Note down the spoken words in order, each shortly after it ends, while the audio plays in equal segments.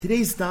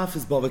Today's daf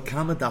is Bava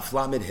Kama daf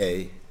Lamed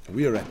Hey.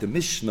 We are at the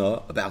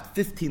Mishnah, about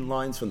 15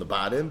 lines from the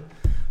bottom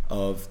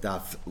of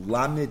daf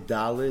Lamed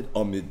Daled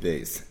Amid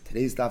Beis.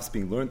 Today's daf is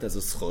being learned as a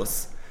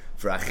schos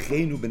for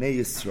Achenu B'nei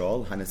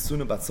Yisrael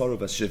Hanesuna Batzaru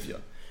Vashivya.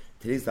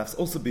 Today's daf is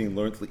also being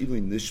learned Le'ilu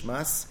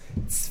Nishmas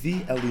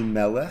Tzvi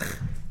Elimelech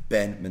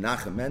ben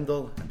Menachem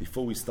Mendel. And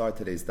before we start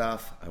today's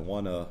daf, I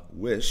want to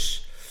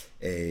wish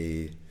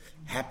a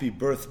happy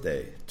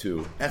birthday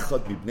to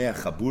Echad Mibnei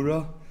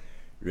Chabura,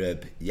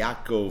 Reb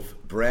Yaakov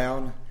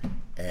Brown,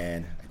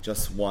 and I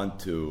just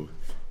want to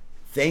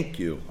thank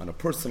you on a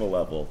personal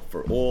level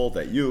for all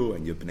that you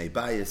and your Bnei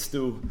Bayis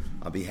do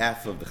on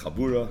behalf of the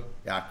Chabura.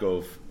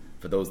 Yaakov,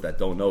 for those that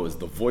don't know, is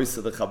the voice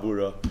of the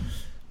Chabura,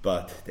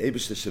 but the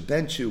Eibishter should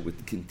bench you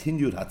with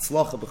continued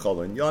Hatzlacha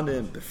b'chol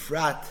inyanim,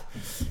 befrat,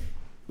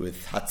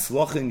 with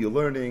Hatzlacha in your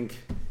learning,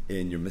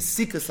 in your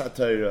Mesikas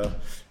HaTorah,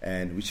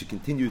 and we should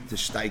continue to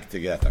steig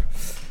together.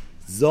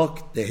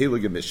 Zok the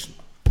Heilige Mishnah.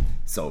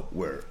 So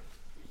we're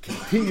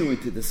continuing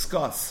to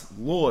discuss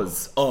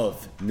laws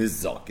of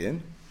Nizakin,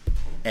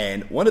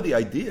 and one of the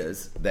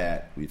ideas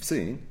that we've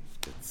seen,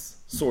 it's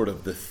sort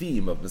of the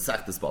theme of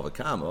Masechtas Bava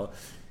Kama,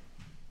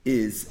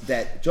 is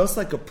that just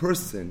like a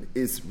person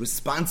is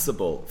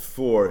responsible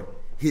for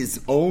his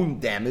own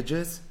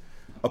damages,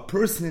 a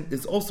person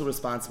is also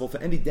responsible for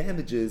any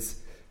damages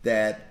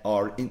that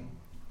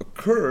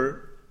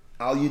occur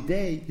al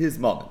yidei his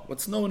mammon,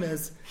 what's known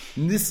as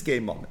niskei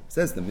mammon.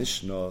 Says the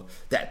Mishnah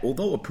that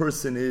although a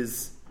person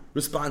is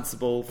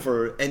responsible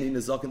for any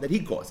nizakin that he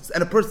causes,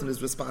 and a person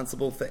is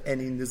responsible for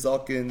any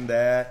nizakin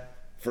that,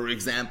 for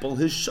example,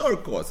 his shar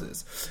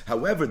causes.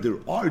 However, there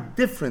are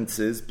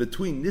differences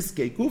between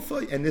niskei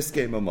gufa and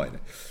niskei mamayne.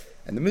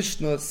 And the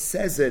Mishnah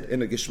says it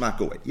in a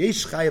geshmaka way.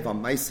 Yesh chayav al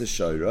ma'isa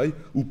shayrai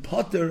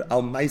upater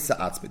al ma'isa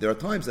atzmi. There are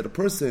times that a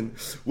person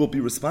will be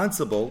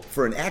responsible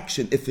for an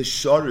action if his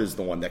shar is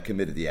the one that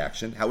committed the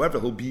action. However,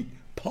 he'll be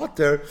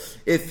pater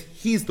if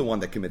he's the one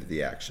that committed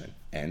the action.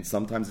 And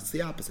sometimes it's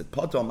the opposite.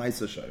 Pater al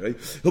ma'isa shayrai.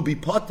 He'll be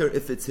pater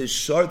if it's his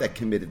shar that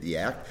committed the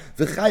act.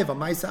 V'chayav al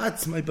ma'isa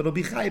atzmi, but he'll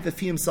be chayav if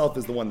he himself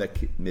is the one that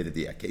committed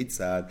the act.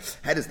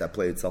 How does that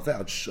play itself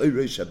out?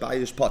 Shayrai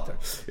shabayish pater.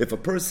 If a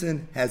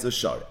person has a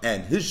shar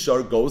and his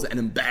shar goes and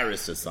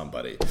embarrasses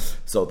somebody,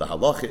 so the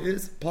halacha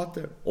is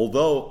pater.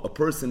 Although a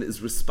person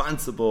is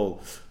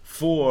responsible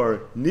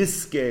for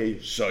niskei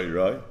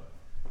shayrai,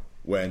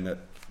 when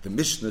the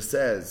Mishnah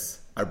says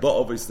arba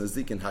avos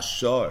nazikin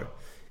hashar,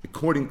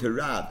 according to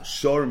Rav,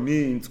 shar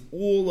means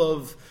all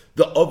of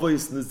the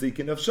avos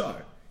nazikin of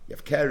shar. You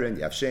have Karen,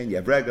 you have Shane, you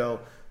have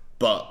Regal,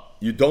 but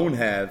you don't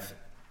have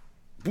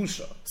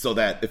busha. So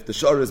that if the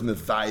shar is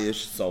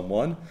mevayish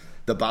someone,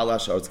 the bala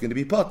shar is going to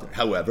be potter.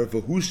 However,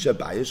 v'husha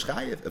bayish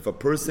chayev. If a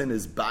person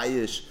is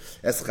bayish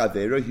es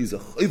chavero, he's a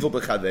chayvel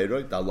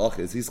b'chavero, the halach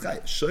is he's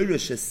chayev.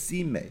 Shoyresh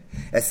esime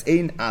es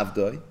ein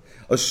avdoi,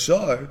 a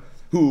shar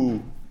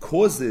who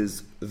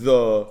causes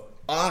the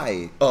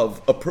eye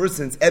of a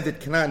person's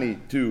Evet Kanani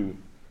to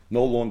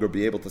no longer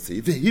be able to see.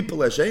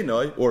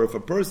 Or if a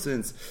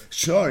person's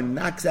shar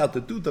knocks out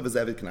the tooth of his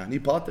Evet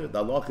Kanani, potter,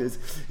 the halach is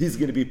he's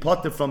going to be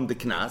potter from the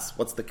knas.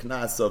 What's the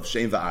knas of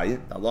Shein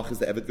V'ayin? The halach is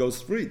the Evet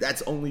goes free.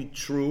 That's only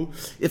true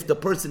if the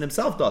person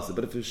himself does it.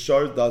 But if his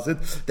shar does it,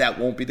 that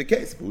won't be the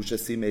case.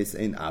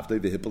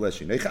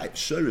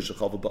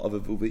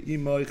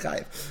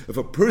 If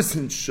a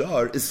person's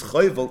shar is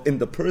chayvel in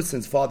the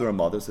person's father and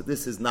mother, so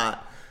this is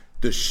not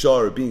the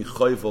shar being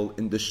chayvel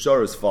in the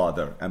shar's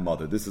father and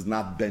mother. This is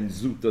not Ben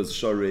Zuta's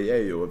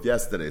shareyu of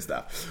yesterday's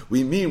stuff.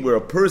 We mean where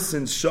a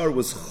person's shar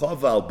was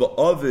chaval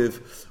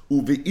ba'aviv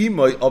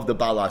uve'imoy of the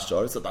bala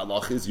shar, so the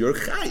halach is your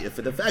chayiv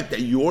for the fact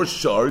that your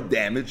shar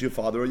damaged your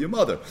father or your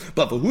mother.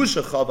 But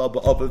v'husha chaval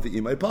ba'aviv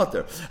ve'imoy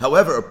pater.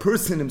 However, a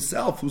person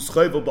himself who's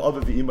chayvel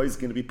ba'aviv ve'imoy is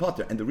going to be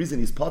pater, and the reason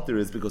he's pater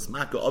is because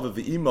maka aviv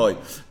ve'imoy,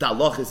 the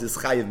halach is his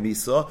chayiv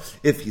misa.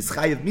 If he's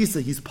chayiv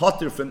misa, he's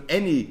pater from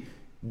any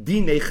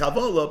Dinei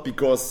chavala,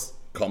 because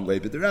another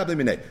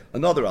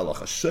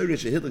halacha.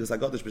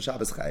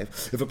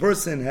 If a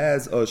person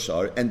has a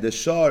shar and the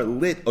shar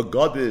lit a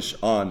gadish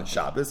on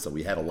Shabbos, so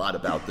we had a lot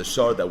about the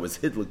shar that was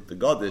hidlik the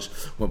gadish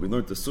when we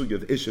learned the sugya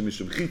of Isha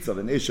Mishum Chitzav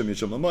and Isha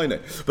Mishum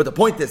Amayne. But the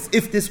point is,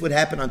 if this would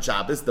happen on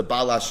Shabbos, the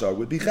Bala shar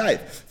would be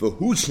chayiv. For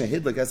hushne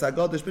hidlik as a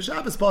gadish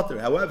b'Shabbos pater.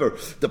 However,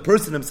 the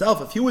person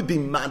himself, if he would be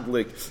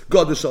madlik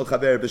gadish al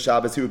chaver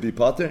b'Shabbos, he would be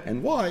pater.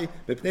 And why?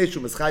 Because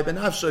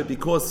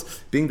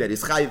being that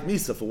he's chayiv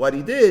misa for what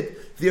he did,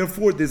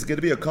 therefore there's going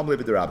to be a kamle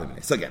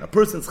b'derabim. So again, a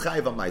person's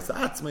chayiv on ma'isa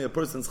atzmai, a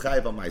person's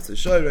chayiv on ma'isa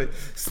shoyrei,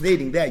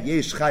 stating that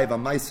yesh chayiv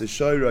on ma'isa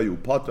shoyrei, u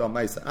potter on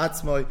ma'isa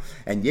atzmai,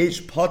 and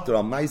yesh potter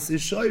on ma'isa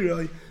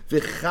shoyrei,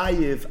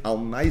 v'chayiv al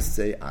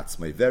ma'isa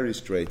atzmai. Very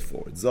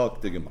straightforward.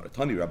 Zok the Gemara.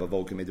 Tani Rabba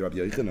Vo came to Rabbi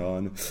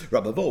Yochanan.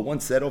 Rabba Vo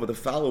once said over the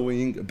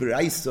following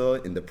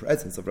brayso in the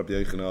presence of Rabbi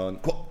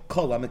Yochanan: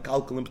 Kol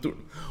ha-mekalkalin p'tur.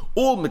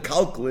 All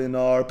mekalkalin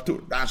are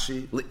p'tur.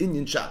 Rashi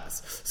le'inyan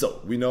Shabbos.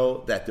 So we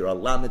know that there are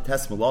lamed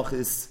tes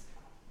malachis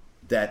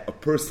that a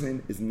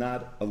person is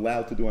not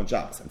allowed to do on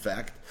Shabbos. In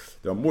fact,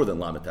 there are more than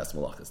lamites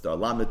malachas. There are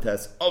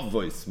lamites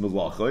avos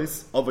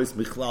malachos, avos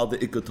michlal de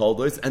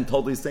ikotoldos, and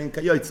totally saying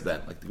kayotz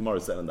ben, like the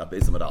Gemara said on that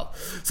base of Maral.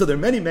 So there are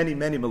many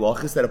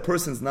malachas that a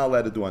person is not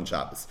allowed to do on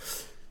Shabbos.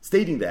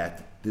 Stating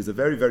that, there's a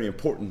very, very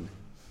important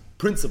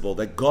principle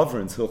that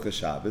governs Hilchas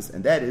Shabbos,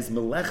 and that is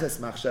meleches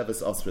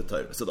machshavas asra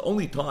Torah. So the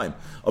only time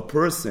a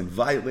person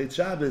violates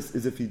Shabbos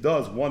is if he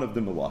does one of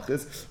the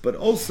melachas, but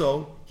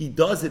also he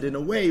does it in a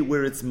way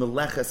where it's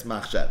meleches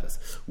machshavas.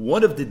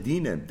 One of the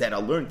dinim that I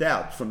learned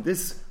out from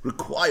this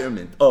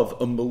requirement of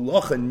a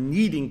melacha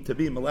needing to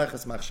be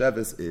meleches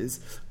machshavas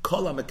is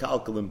kol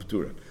hamekalkelim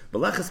pturim.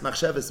 Meleches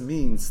machshavas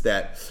means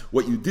that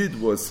what you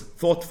did was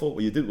thoughtful,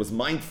 what you did was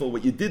mindful,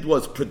 what you did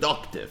was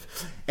productive,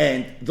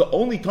 and the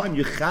only time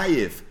you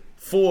chayiv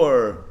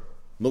for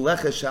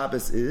Melecha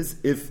Shabbos is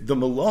if the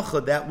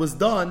Melacha that was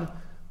done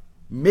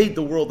made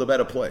the world a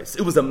better place.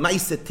 It was a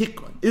Maisa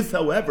Tikkun. If,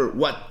 however,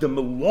 what the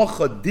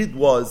Melacha did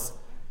was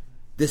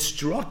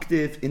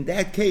destructive, in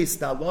that case,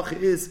 the halacha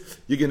is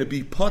you're going to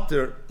be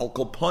pater al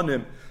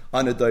kolpanim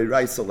on a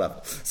Dairaisa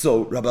level.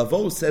 So Rabbi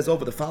Vo says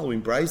over the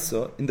following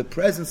Braisa, in the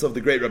presence of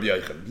the great Rabbi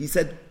Yochanan, he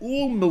said,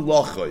 all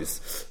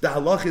melachos, the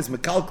halacha is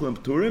mekalkelim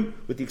pturim,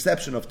 with the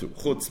exception of two,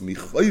 chutz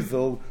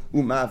michoivel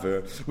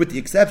umaver, with the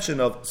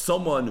exception of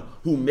someone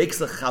who makes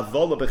a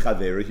chavola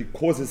b'chavera, he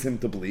causes him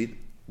to bleed,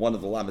 one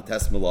of the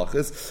lamites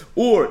melachas,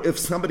 or if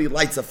somebody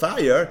lights a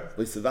fire,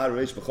 one of the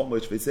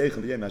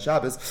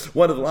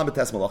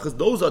lamites melachas,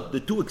 those are the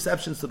two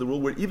exceptions to the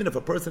rule where even if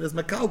a person is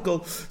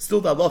mekalkel,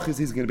 still the halach is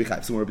he's going to be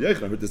chayv. So when Rabbi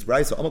Yochanan heard this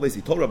brayso, Amalei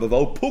he told Rabbi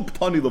Vo, puk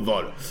tani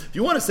levara. If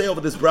you want to say over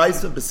this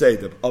brayso,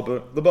 b'seidem, aber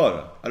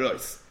levara,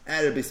 aros,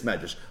 add a base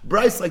medrash.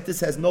 Brayso like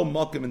this has no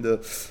makom in the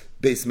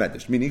base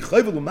medrash, meaning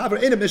chayvul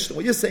umaver in a mishnah.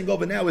 What you're saying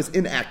over now is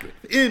inaccurate.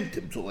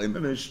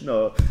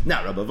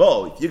 Now, Rabbi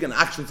Vo, if you're going to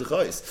action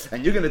tzachos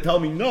and you're going to tell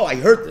me, no, I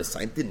heard this,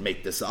 I didn't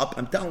make this up.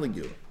 I'm telling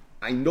you,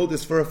 I know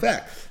this for a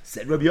fact.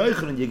 Said Rabbi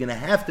Yochanan, you're going to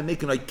have to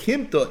make an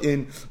oikimta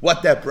in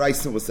what that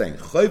Bryson was saying.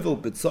 Chayvul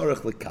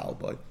b'tzarech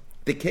lekalboy.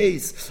 The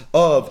case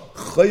of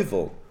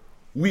chayvul,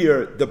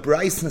 where the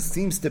Bryson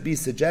seems to be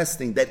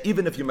suggesting that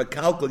even if you're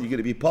makalkal, you're going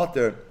to be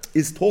potter,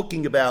 is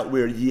talking about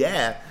where, the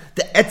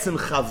etzem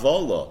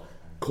chavola,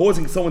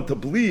 causing someone to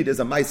bleed is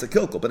a Maisa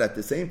Kilkel, but at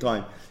the same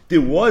time, there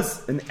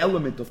was an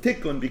element of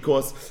Tikkun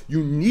because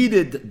you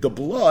needed the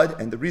blood,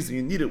 and the reason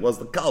you needed it was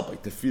the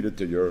kalbite to feed it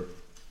to your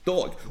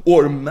dog.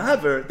 Or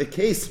Maver, the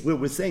case where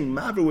we're saying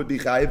Maver would be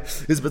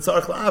chayiv, is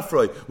B'tzarech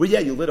La'afroi, where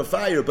you lit a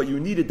fire, but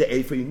you needed the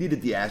Efer, you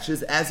needed the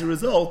ashes. As a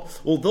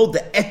result, although the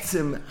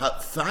Etzim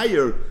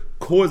fire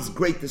caused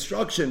great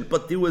destruction,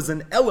 but there was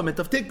an element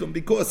of tikkun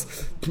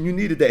because you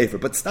needed the efer.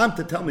 But stam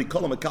to tell me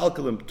kolam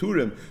akalkalim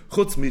turim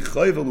chutz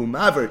michayvel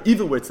umaver,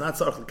 even where it's not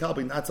tzarich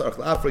lekalbi, not tzarich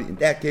leafrei, in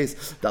that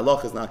case the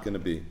halach is not going to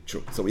be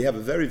true. So we have a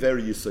very,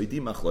 very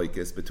yisoidi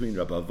machlokes between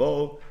Rabbi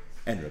Vo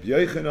and Rabbi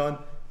Yochanan.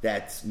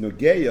 That's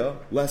nogeya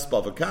less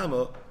Bava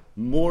Kama,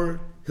 more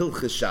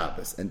hilchas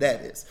Shabbos, and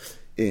that is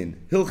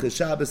in Hilchas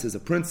Shabbos is a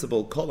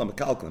principle called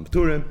Amekalkalim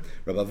Pturim.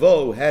 Rabbi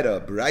Vo had a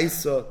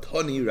Braisa,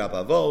 Toni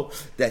Rabbi Vo,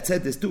 that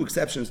said there's two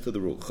exceptions to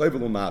the rule.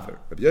 Chayvel umaver.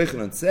 Rabbi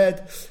Yochanan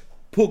said,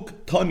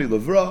 Puk Toni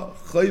Levra,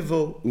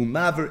 Chayvel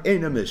umaver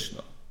in a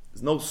Mishnah.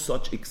 There's no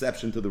such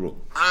exception to the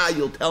rule.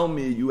 You'll tell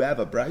me you have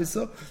a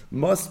Braisa?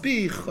 Must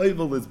be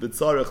Chayvel is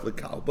B'tzarech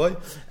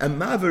L'Kalboy, and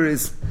Maver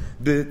is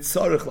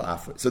B'tzarech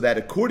L'Afre. So that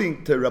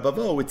according to Rabbi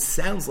Vo, it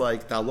sounds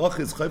like the halach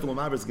is Chayvel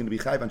umaver is going to be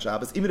Chayv on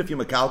Shabbos, even if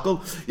you're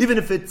Mekalkal, even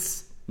if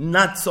it's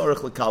not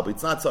tzarech l'kalbi,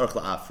 it's not tzarech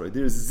l'afrei.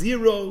 There's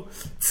zero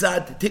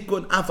tzad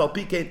tikkun afal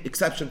pikein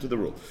exception to the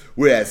rule.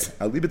 Whereas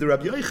I'll leave it to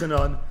Rabbi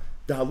Yochanan.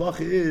 The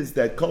halacha is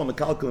that kol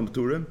mekalkelim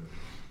pturim,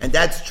 and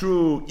that's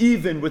true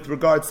even with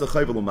regards to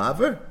chayvel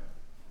umaver.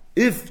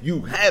 If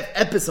you have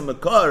epis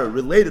makar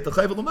related to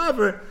chayvel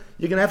umaver,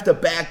 you're going to have to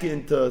back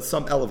into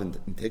some element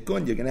in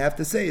tikkun. You're going to have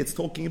to say it's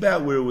talking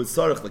about where it was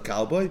tzarech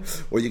l'kalbi,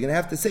 or you're going to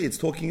have to say it's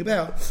talking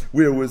about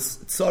where it was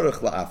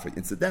tzarech l'afrei.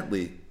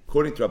 Incidentally,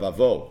 according to Rabbi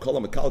Vo,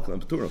 Kol HaMekalkel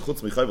and P'turim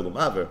Chutz Michayvel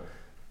Umaver,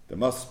 there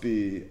must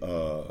be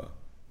a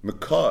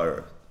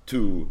Makar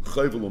to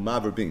Chayvel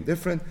Umaver being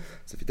different.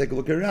 So if you take a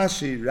look at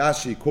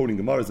Rashi quoting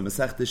Gemara's in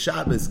Masechta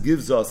Shabbos,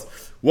 gives us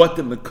what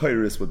the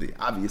Makaris would be.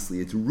 Obviously,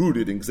 it's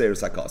rooted in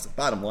Gzeirus HaKasef.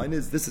 Bottom line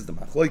is, this is the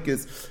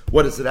Machlokes.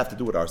 What does it have to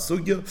do with our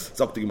Sugya?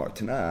 Zok the Gemara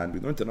Tanan, we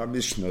learned in our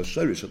Mishnah,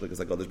 Shorish Shadlik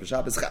HaGadosh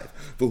B'Shabbos Chayv.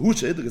 V'hu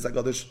Shadlik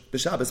HaGadosh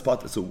B'Shabbos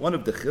Pater. So one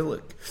of the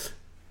Chilik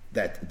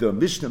that the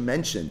Mishnah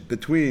mentioned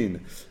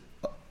between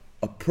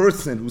a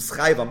person who's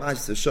chayv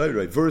amash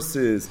shorei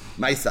versus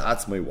ma'isa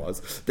atzmai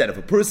was that if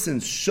a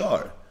person's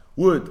shor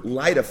would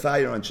light a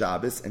fire on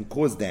Shabbos and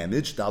cause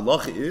damage, the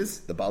halacha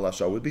is the Baal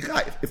HaShor would be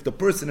chayv. If the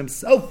person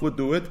himself would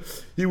do it,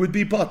 he would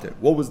be potter.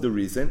 What was the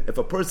reason? If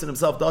a person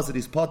himself does it,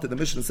 he's potter. The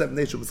Mishnah 7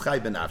 nation was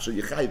chayv benafsha.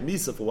 You chayv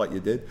misa for what you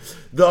did.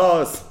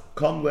 Thus,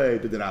 kamle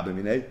b'derabim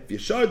minei. If your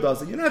shor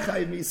does it, you're not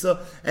chayv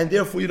misa, and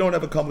therefore you don't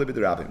have a kamle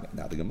b'derabim.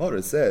 Now the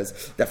Gemara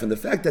says that from the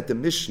fact that the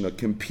Mishnah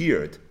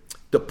compared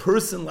the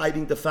person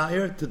lighting the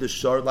fire to the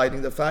shor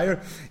lighting the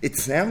fire, it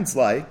sounds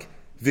like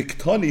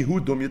Viktani hu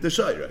dum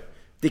yedeshayre.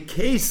 The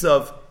case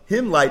of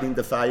him lighting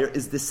the fire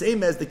is the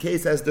same as the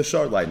case as the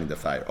shar lighting the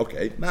fire.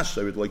 Okay, now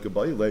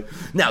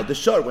the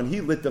shar, when he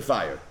lit the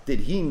fire,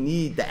 did he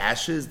need the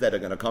ashes that are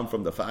going to come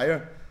from the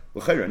fire?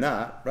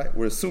 Not, right?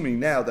 We're assuming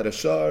now that a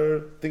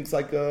shar thinks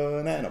like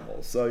an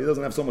animal, so he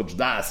doesn't have so much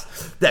das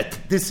that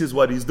this is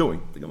what he's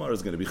doing. The Gemara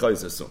is going to be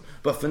chayzer soon,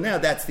 but for now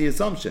that's the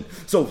assumption.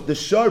 So the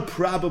shar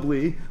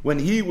probably, when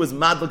he was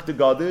madlik to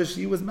Gadish,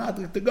 he was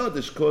madlik to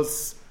Gadish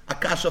because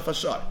Akasha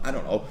Fashar, I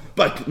don't know,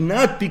 but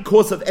not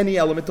because of any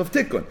element of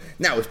tikkun.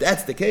 Now, if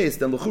that's the case,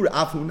 then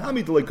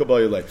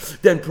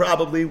then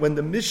probably when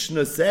the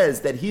Mishnah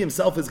says that he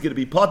himself is going to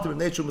be patur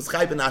nature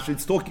mischayv and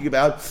it's talking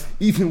about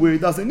even where he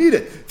doesn't need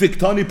it.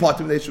 Viktani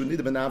patur nature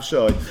need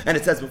and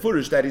it says before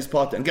that he's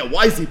patur. And again,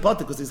 why is he patur?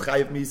 Because he's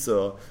chayiv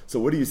misa. So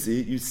what do you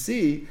see? You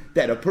see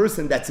that a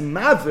person that's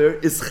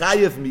maver is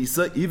chayiv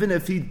misa even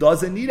if he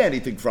doesn't need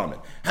anything from it.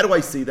 How do I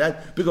see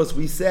that? Because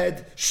we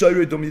said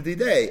shoyre dum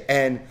yididei,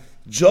 and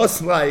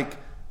just like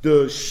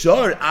the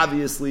shar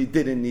obviously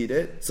didn't need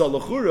it, so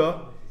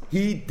l'chura,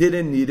 he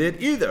didn't need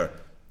it either.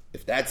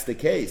 If that's the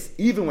case,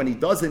 even when he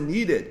doesn't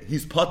need it,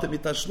 he's pater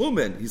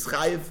mitashlumin, he's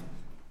chayiv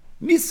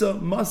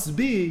misa must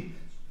be,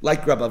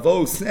 like Rabbi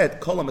Vo said,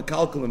 kolam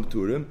mekalkalim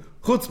turim,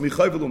 chutz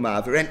michayvelu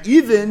maver, and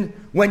even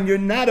when you're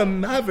not a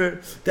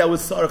maver, that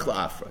was sarach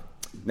la'afra.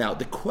 Now,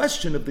 the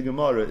question of the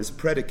Gemara is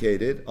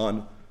predicated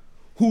on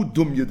who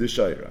dum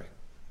yedeshayrai.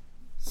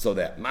 So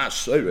that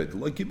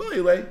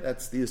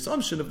that's the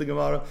assumption of the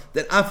Gemara,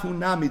 that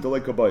afunami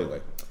d'loikaboyle.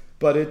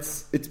 But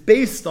it's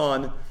based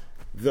on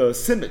the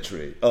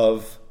symmetry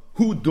of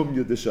who dum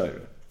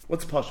yedeshayra.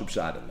 What's Pashup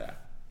Shad in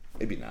that?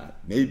 Maybe not.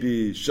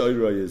 Maybe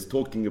Shayra is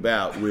talking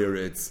about where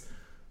it's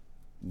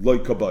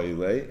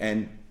loikaboyle,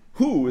 and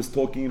who is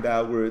talking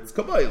about where it's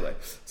kaboyle.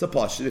 So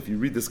Pashup, if you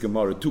read this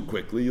Gemara too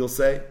quickly, you'll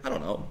say, I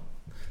don't know.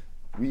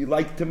 We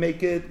like to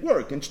make it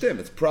work in Shtim.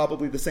 It's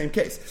probably the same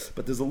case.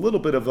 But there's a little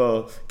bit of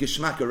a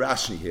Geshmak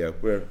Rashi here,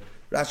 where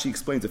Rashi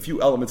explains a few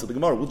elements of the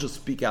Gemara. We'll just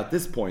speak out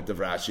this point of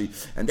Rashi,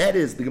 and that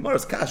is, the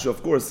Gemara's kasha,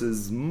 of course,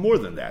 is more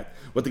than that.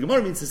 What the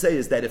Gemara means to say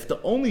is that if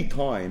the only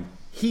time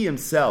he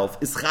himself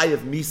is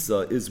chayav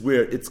misa is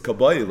where it's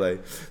kabayile,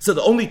 so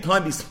the only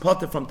time he's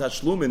pater from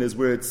tashlumin is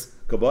where it's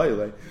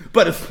kabayile.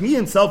 But if he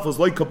himself was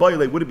like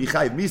kabayile, would it be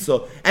chayav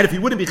misa? And if he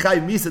wouldn't be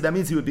chayav misa, that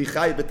means he would be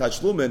chayav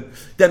b'tashlumin.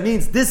 That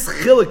means this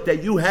chilik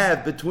that you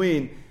have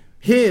between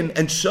him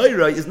and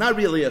Shaira is not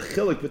really a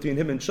chilik between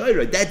him and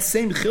Shaira. That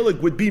same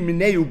chilik would be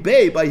mineu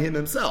bay by him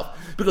himself.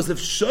 Because if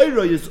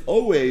Shaira is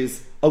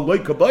always a loy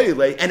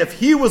kabayile, and if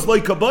he was loy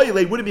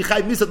kabayile, wouldn't be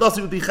chayiv misa, thus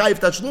he would be chayiv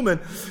tashlumin.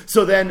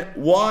 So then,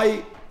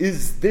 why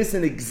is this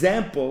an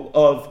example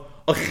of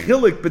a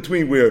chilik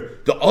between where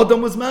the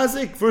Adam was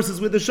mazik versus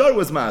where the Shar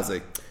was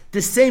mazik?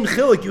 The same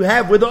chilik you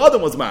have where the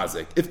Adam was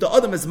mazik. If the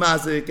Adam is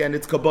mazik and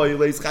it's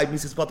kabayile, he's chayiv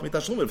misa patam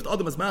tashlumin. If the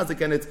Adam is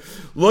mazik and it's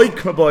loy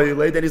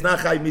kabayile, then he's not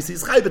chayiv misa,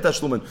 he's chayiv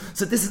tashlumin.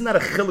 So this is not a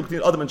chilik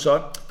between Adam and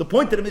Shar. The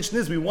point of the Mishnah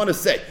is we want to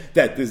say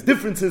that there's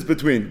differences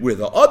between where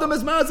the Adam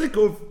is mazik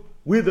or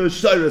where the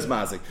Shar is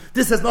mazik.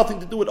 This has nothing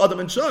to do with Adam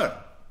and Shar.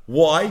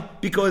 Why?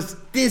 Because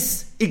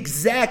this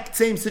exact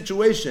same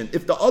situation,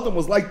 if the Adam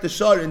was like the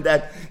Shar in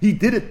that he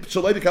did it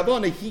shaloi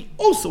b'kavana, he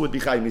also would be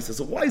chayiv misa.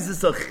 So why is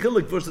this a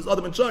chilik versus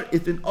Adam and Shar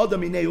if in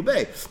Adam inei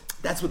ubei?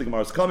 That's where the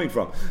Gemara is coming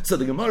from. So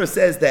the Gemara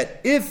says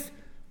that if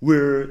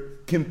we're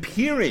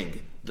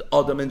comparing the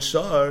Adam and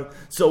Shar,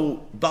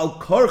 so Bal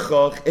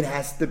Karchach, it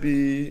has to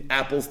be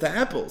apples to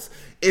apples.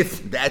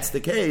 If that's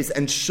the case,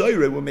 and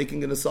Shoyre, we're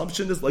making an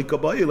assumption, is like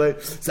Kabayile,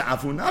 so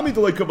Afunami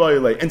to like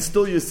Kabayile, and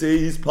still you see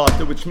he's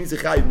Pater, which means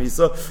Chayiv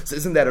Misa. So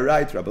isn't that a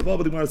right? Rabbi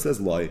Bava Kama says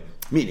Loi.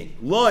 Meaning,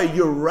 Loi,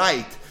 you're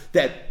right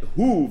that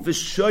who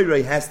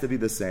Vishoyre has to be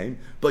the same,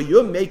 but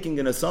you're making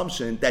an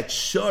assumption that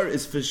Shar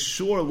is for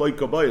sure like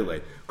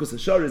Kabayile, because the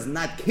Shar is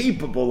not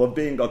capable of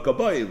being a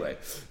Kabayile.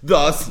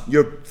 Thus,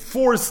 you're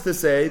forced to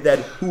say that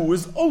who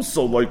is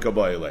also like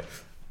Kabayile.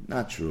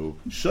 Not true.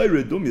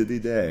 Shayre dum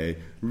yedidei.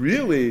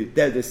 Really,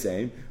 they're the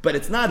same, but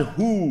it's not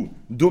who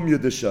dum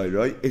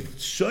yedishayre,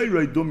 it's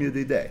shayre dum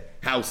yedidei.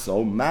 How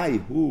so? My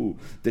who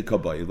the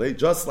kabayile,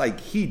 just like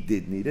he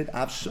did need it.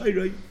 Av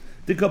shayre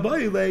the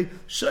kabayile.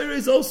 Shayre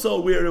is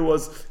also where it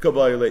was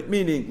kabayile,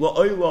 meaning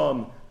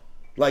la'olam.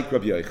 Like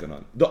Rabbi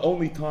Yochanan, the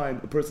only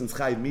time a person's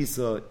chayiv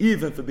misa,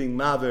 even for being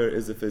maver,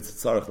 is if it's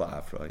tzarech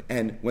la'afroi.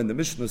 And when the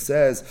Mishnah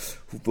says,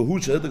 it's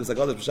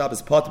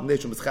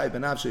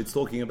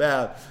talking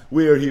about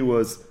where he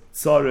was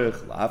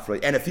tzarech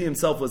la'afroi. And if he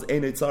himself was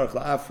einei tzarech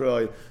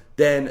la'afroi,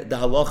 then the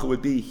halacha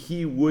would be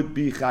he would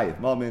be chayiv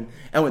mamin.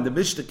 And when the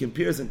Mishnah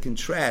compares and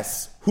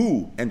contrasts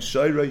who and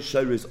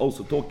shayrei is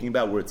also talking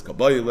about where it's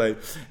kabayile,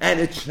 and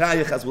it's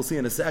shayach, as we'll see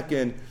in a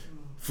second,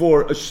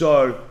 for a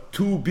shar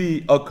to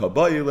be a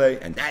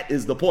kabayile, and that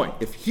is the point.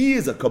 If he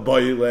is a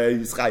kabayile,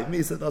 he's chayiv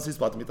misa, thus he's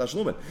patam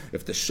mitashlumin.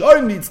 If the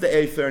shar needs the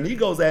afer and he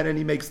goes in and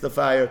he makes the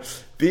fire,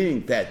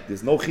 being that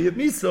there's no chayiv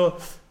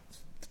misa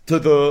to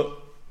the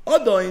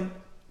adain,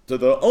 to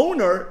the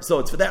owner, so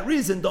it's for that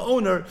reason the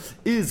owner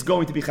is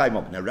going to be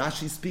chayiv. Now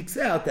Rashi speaks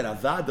out that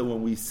avada,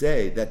 when we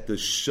say that the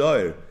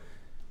shar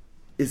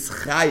is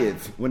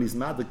chayiv when he's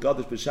mad the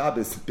Kaddish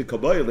b'Shabbos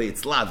b'kaboyle,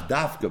 it's lav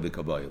dafka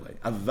b'kaboyle.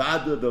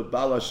 Avada the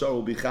Baal Hashar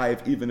will be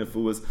chayiv even if it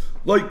was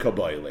like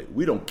kaboyle.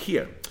 We don't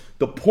care.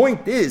 The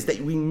point is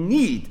that we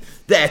need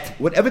that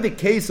whatever the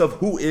case of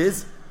who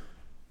is,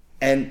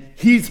 and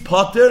he's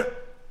potter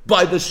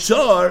by the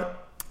shar,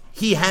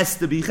 he has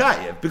to be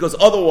chayiv because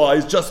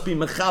otherwise just be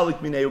mechalik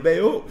minei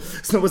ubehu.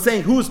 So we're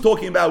saying who's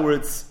talking about where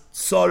it's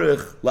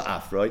Sarich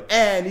la'afroi,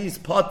 and he's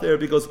potter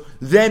because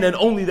then and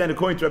only then,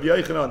 according to Rabbi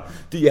Yochanan,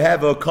 do you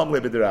have a kamle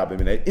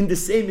b'derabim. In the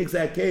same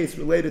exact case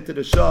related to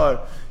the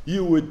shar,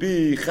 you would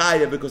be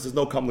chayav because there's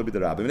no kamle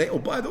b'derabim. Oh,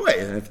 by the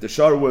way, and if the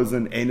shar was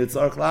an ein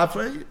tzarich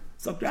la'afroi,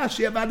 so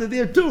Rashi have added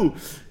there too.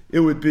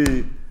 It would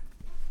be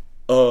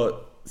a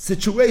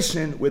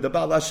situation where the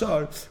Baal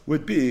Hashar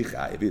would be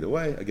chayav. Either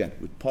way, again,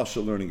 with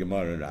partial learning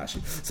Gemara and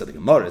Rashi. So the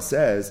Gemara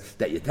says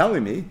that you're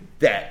telling me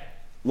that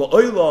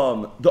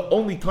La'olam, the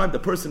only time the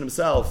person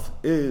himself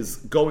is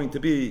going to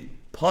be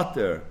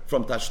potter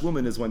from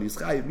tashlumin is when he's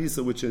chayiv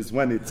misa, which is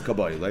when it's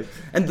kabayla.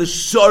 And the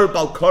shar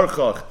bal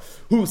karchach,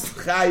 who's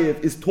chayiv,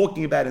 is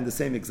talking about in the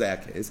same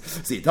exact case.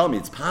 So you tell me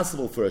it's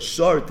possible for a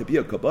shar to be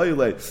a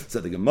kabayla.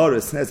 So the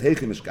Gemara says,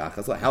 heichim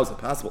ishkachas. So how's it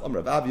possible?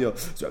 Rav Avia.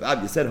 So Rav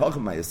Avia said,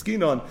 hacham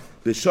mayaskinon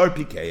b'shar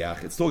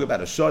pikeach. It's talking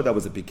about a shar that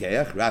was a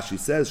pikeach. Rashi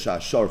says, shar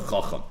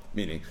chacham,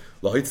 meaning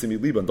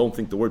Lahitzimi Liban, don't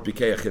think the word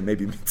Pikeach and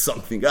maybe means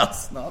something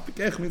else. No,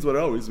 Pikeach means what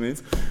it always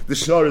means. The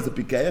shar is a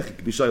Pikeach, it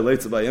could be Shai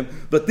Leitza by him,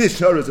 but this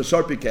shar is a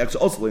sharp Pikeach,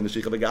 also in the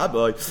Sheikh of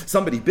Agaboy,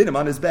 somebody bit him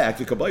on his back,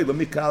 so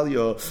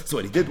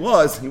what he did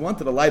was, he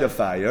wanted to light a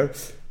fire,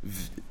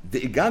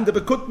 the Iganda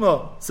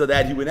Bekutma, so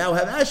that he would now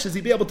have ashes,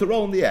 he'd be able to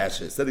roll in the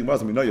ashes.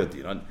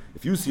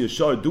 If you see a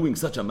shar doing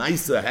such a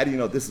maisa, how do you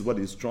know this is what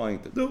he's trying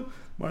to do?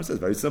 Mara says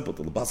very simple.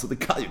 To the basa the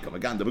kayu come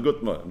again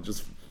and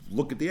just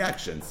look at the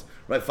actions,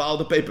 right? Follow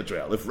the paper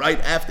trail. If right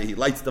after he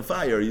lights the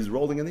fire, he's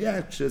rolling in the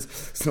ashes,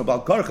 so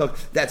Bal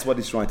Karchach, that's what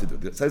he's trying to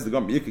do. It says the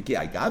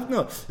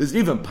Gemara, is it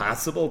even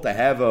possible to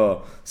have a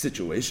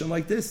situation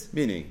like this?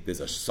 Meaning,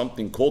 there's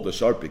something called a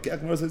sharp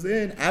pikach. Mara says,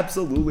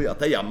 absolutely. I'll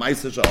tell you,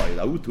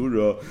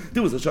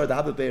 there was a shar that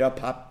had a beira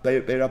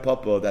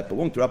papa that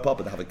belonged to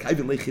Rapapa that had a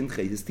kaivin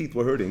lechinche. His teeth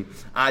were hurting.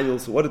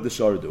 So what did the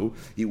shar do?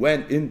 He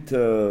went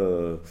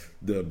into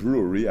the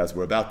brewery, as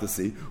we're about to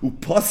see,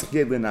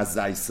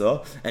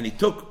 and he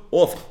took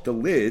off the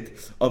lid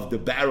of the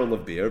barrel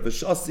of beer,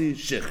 v'shasi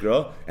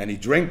shichra, and he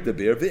drank the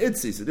beer,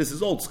 v'itzi. So this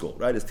is old school,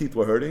 right? His teeth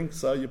were hurting,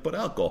 so you put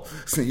alcohol.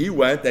 So he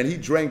went and he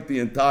drank the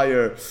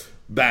entire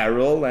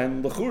barrel,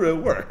 and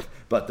l'chura worked.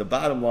 But the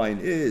bottom line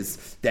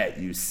is that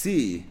you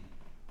see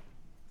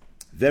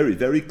very,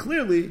 very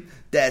clearly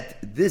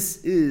that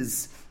this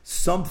is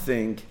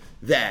something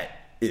that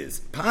is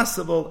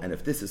possible, and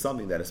if this is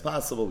something that is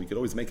possible, we could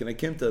always make an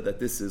akinta that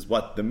this is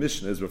what the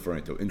Mishnah is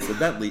referring to.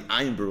 Incidentally,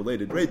 Ayin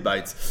related grade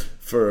bites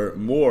for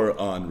more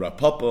on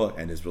Rapapa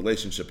and his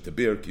relationship to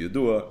beer,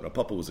 Kiyudua.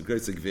 Rapapa was a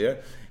great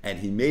sigvir, and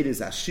he made his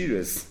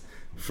ashiras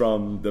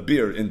from the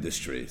beer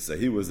industry. So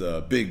he was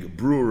a big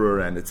brewer,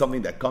 and it's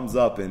something that comes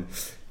up in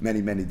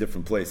many, many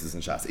different places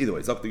in Shas. Either way,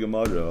 Zok the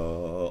Gemara,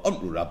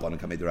 Rabbanan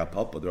Kamei the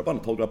Rapapa. The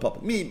Rabbanan told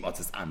Rapapa, Mi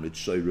matzes amrit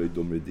shoyrei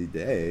dumri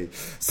didei.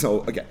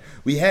 So again,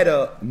 we had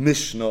a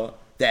Mishnah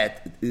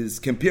that is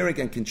comparing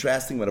and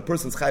contrasting when a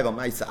person's chayv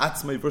ma'isa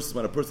atzmai versus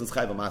when a person's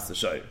chayv ma'asa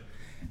shoyr.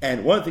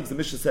 And one of the things the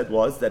Mishnah said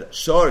was that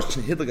shor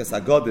shehidlagas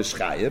agadish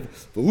chayiv,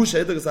 v'hu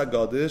shehidlagas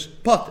agadish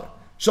potter.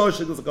 Shor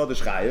shehidlagas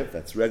agadish chayiv,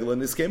 that's regular in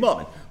this came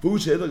moment. V'hu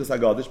shehidlagas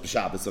agadish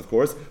b'Shabbos, of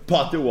course.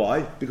 Potter,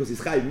 why? Because he's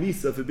chayiv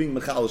misa for being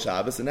mechal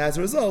Shabbos, and as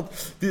a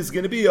result, there's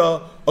going to be a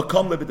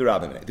kamle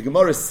b'derabim. The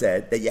Gemara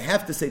said that you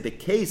have to say the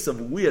case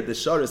of where the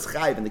shor is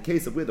chayiv and the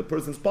case of where the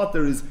person's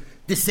potter is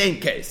the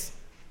same case,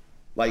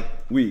 like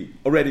we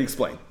already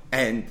explained.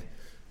 And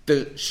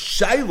the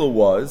shaila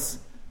was,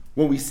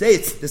 when we say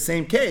it's the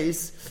same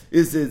case,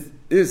 is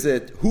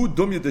it hu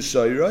dumya de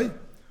shayrai,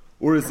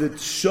 or is it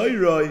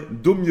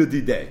shayrai dumya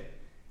didei?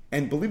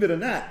 And believe it or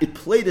not, it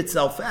played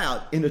itself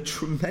out in a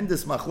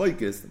tremendous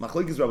machlokes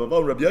Rabbi Bava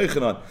and Rabbi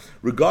Yochanan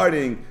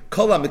regarding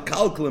kol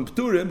hamikalkel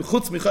pturim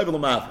chutz michayv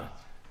l'maver,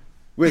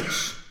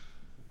 which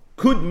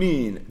could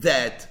mean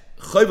that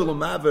chayv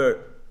l'maver,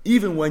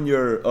 even when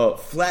you're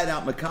flat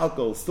out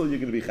mekalkel, still you're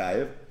going to be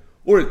chayiv.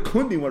 Or it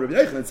could be what Rabbi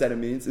Yochanan said it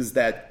means is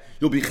that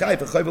you'll be chayiv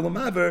for chayv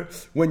l'maver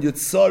when you're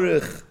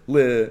tzarich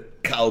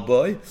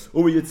lekalboy,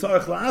 or when you're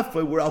tzarich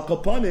la'afay, where al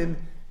kapanin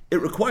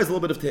it requires a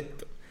little bit of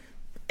tiktok.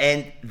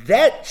 And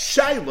that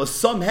shaila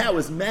somehow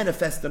is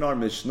manifest in our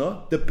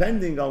Mishnah,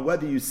 depending on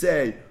whether you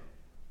say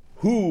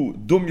who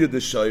dumya de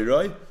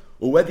shayrai,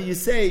 or whether you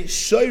say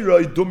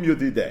shayrai dumya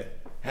didei.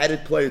 How did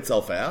it play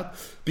itself out?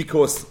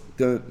 Because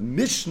the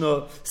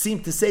Mishnah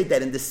seemed to say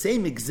that in the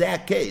same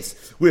exact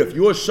case, where if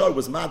your shar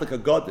was madak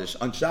HaGadish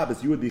on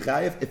Shabbos, you would be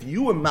chayiv. If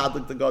you were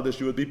madak the Gadish,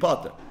 you would be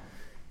pater.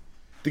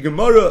 The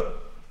Gemara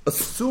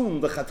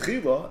assumed the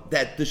chatchila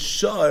that the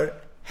shar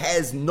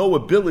has no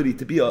ability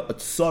to be a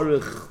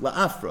tzarich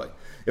la'afroi.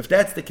 If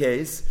that's the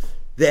case,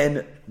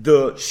 then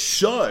the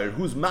shar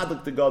who's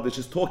madak the Gadish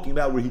is talking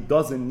about where he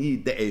doesn't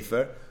need the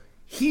efer.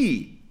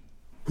 He,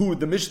 who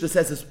the Mishnah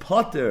says is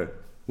pater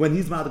when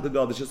he's Madak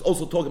Gadash, is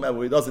also talking about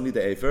where he doesn't need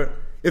the Efer.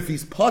 If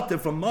he's potter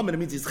from Mammon, it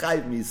means he's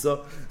Chayiv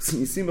Misa. So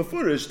you see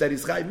Mefurish that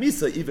he's Chayiv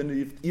Misa,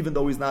 even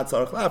though he's not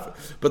Tzarech Lafra.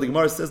 But the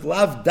Gemara says,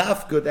 Lav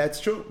Dafka, that's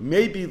true.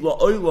 Maybe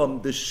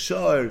La'olam, the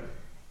Shar,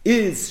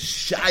 is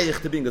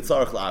Shaykh to being a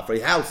Tzarech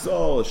Lafra. How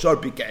so? Shar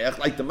Pikeach,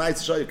 like the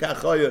Ma'is Shar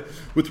Yekachaya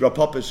with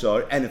Rapapa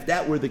Shar. And if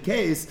that were the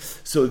case,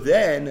 so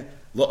then,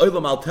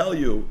 La'olam, I'll tell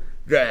you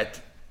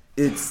that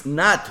it's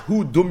not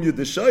who dumya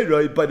the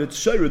shayroi, but it's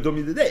shayra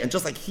dumya the day. And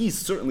just like he's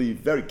certainly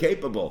very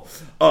capable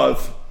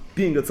of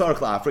being a tzarech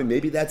la'afrei,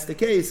 maybe that's the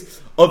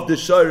case of the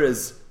shayra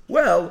as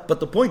well. But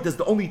the point is,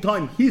 the only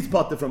time he's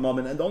pater from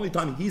Mammon and the only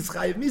time he's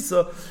chayiv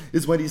misa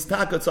is when he's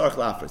taka tzarech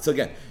la'afrei. So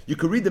again, you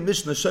could read the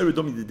Mishnah shayra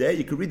dumya the day.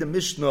 You could read the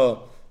Mishnah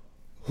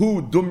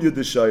who dumya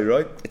the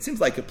shayroi. It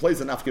seems like it plays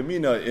an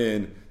afkamina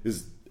in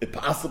is. It's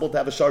possible to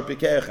have a sharp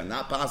pekech and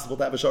not possible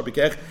to have a sharp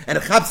pekech, and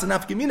a chavs and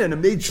afgemina and a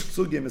major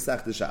sugi in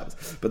Masechta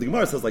Shabbos. But the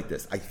Gemara says like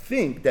this: I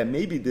think that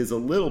maybe there's a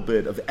little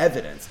bit of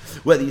evidence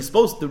whether you're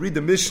supposed to read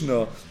the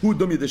Mishnah who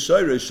dumi the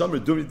shayre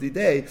shomer dumi the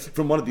day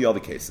from one of the other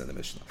cases in the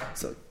Mishnah.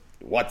 So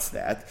what's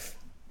that?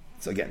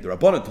 So again, the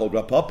Rabbanan told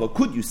Rav Papa,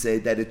 could you say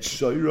that it's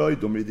shoyroi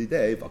dumri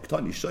didei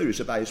v'aktani shoyri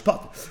shabayish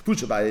pater? Fu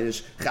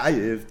shabayish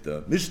chayiv.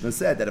 The Mishnah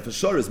said that if a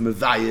shor is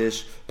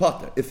mevayish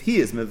pater, if he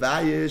is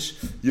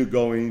mevayish, you're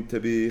going to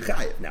be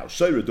chayiv. Now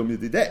shoyri dumri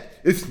didei.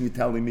 If you're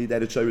telling me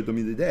that it's shoyri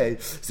dumri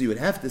didei, so you would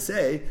have to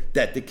say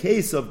that the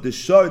case of the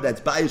shor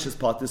that's bayish is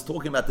pater is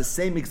talking about the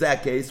same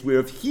exact case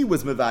where if he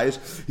was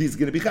mevayish, he's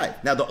going to be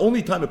chayiv. Now the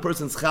only time a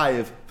person's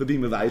chayiv for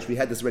being mevayish, we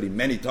had this already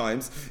many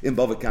times in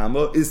Bava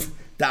Kama, is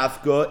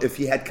Dafka, if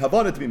he had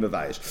kavanah to be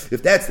mevayish.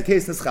 If that's the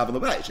case, then chavan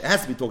levayish. It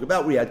has to be talking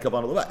about where he had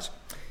kavanah levayish.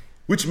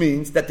 Which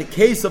means that the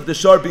case of the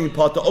shar being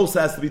pata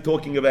also has to be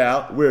talking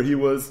about where he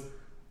was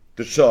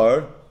the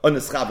shar on the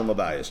chavan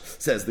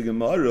levayish. Says the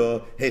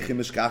Gemara, heichim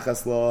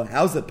mishkachas la.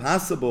 How's it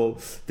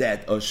possible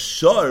that a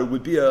shar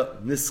would be a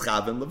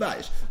nischavan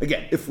levayish?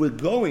 Again, if we're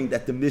going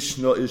that the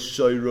Mishnah is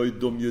shayroi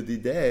dum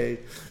yudidei,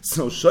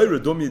 so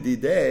shayroi dum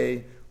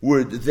yudidei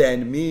would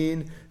then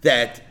mean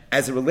that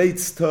as it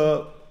relates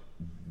to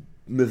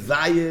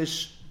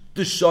mevayish,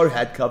 the shar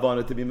had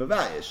kavanah to be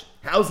mevayish.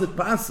 How is it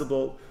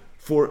possible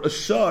for a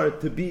shar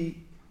to be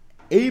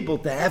able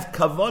to have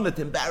kavanah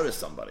to embarrass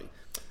somebody?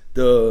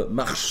 The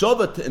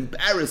machshava to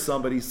embarrass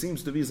somebody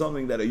seems to be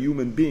something that a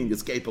human being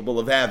is capable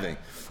of having.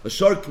 A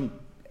shar can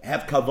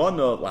have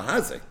kavanah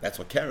lahazik. That's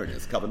what Karen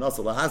is, kavanah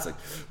lahazik.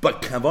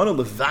 But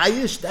kavanah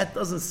levayish, that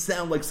doesn't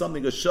sound like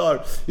something a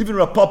shar, even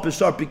a papa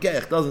shar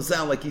pikech, doesn't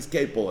sound like he's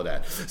capable of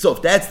that. So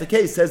if that's the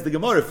case, says the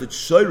Gemara, if it's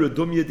shayra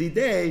dum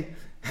yadidei,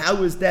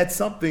 how is that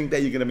something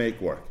that you're going to make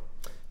work?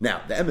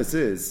 Now, the emes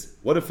is,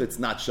 what if it's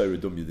not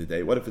shayra dum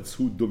yadidei? What if it's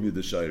who dum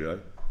yadishayra?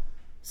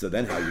 So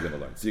then how are you going to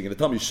learn? So you're going to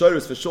tell me shayra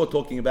is for sure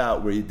talking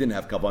about where he didn't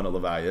have kavanah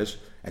levayish,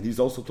 and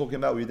he's also talking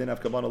about where he didn't have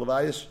kavanah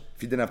levayish.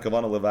 If he didn't have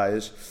kavanah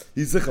levayish,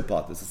 he's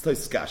zichapatis. It's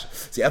tois kash.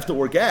 So you have to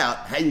work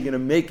out how you're going to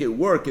make it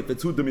work if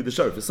it's who dumi the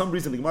shayra. For some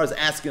reason, the Gemara is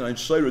asking on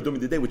shayra dumi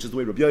the day, which is the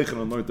way Rabbi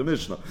Yochanan learned the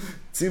Mishnah. It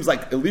seems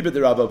like a libet the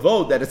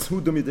Rabavo that it's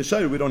who dumi the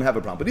shayra. We don't have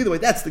a problem. But either way,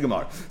 that's the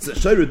Gemara. So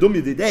shayra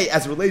dumi the day,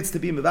 as relates to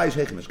being mevayish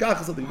heichim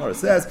mishkachas, so the Gemara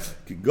says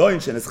kigoyin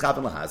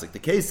sheneschaven lahazik. The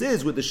case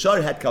is where the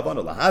shayra had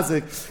kavanah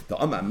lahazik. The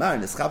amar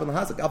neschaven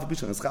lahazik. Alpha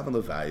bishon neschaven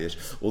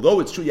levayish. Although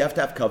it's true, you have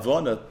to have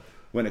kavanah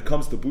when it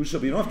comes to busha,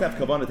 but you don't have to have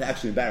kavanah to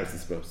actually embarrass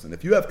this person.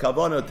 If you have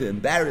kavanah to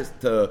embarrass,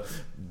 to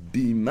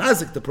be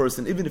mazik the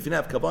person, even if you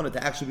don't have kavanah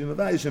to actually be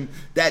mavayish him,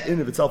 that in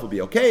of itself will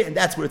be okay, and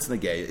that's where it's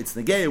negeya. It's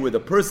negeya where the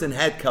person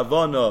had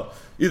kavanah,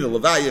 either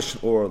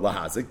levayish or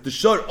lahazik. The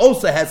shor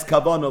also has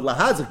kavanah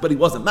lahazik, but he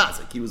wasn't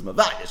mazik, he was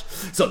mavayish.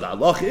 So the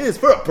halach is,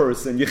 for a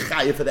person, you're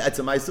chayiv for the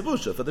etzamai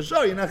savusha. For the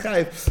shor, you're not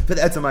chayiv for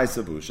the etzamai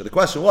savusha. The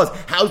question was,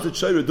 how's the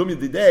shor dumi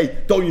the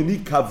day? Don't you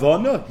need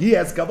kavanah? He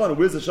has kavanah.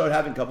 Where's the shor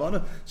having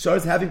kavanah? Shor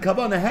is having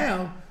kavanah.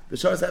 How? The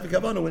shor is having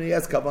kavanah when he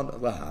has kavanah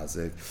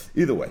lahazik.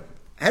 Either way.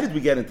 How did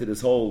we get into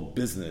this whole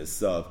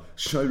business of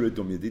shayra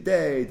dumya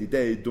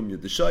didei dumya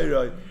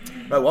d'shayra?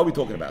 Right? Why are we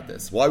talking about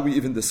this? Why are we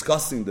even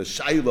discussing the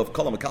shayla of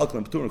kolam akalkal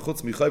and p'tur and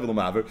chutz michayv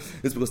l'maver?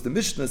 Is because the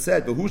Mishnah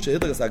said v'hu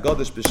shehidagas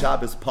hagadish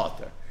b'shabbos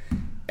pater,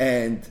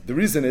 and the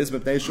reason is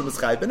mipnei shum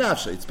eschayv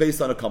b'nafshe. It's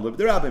based on a kamla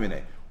b'derabim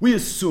minei. We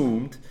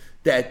assumed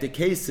that the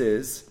case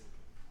is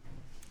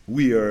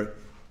where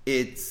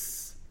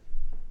it's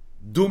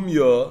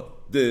dumya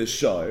the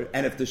shar,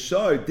 and if the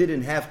shar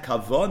didn't have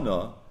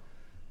kavana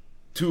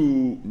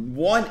to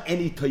want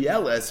any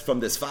toyeles from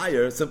this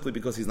fire, simply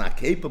because he's not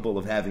capable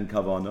of having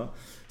kavana,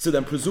 so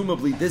then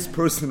presumably this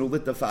person who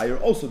lit the fire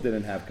also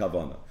didn't have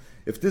kavana.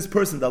 If this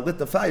person that lit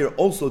the fire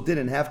also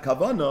didn't have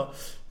kavana,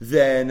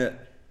 then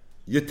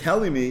you're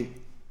telling me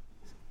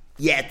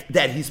yet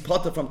that he's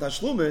potter from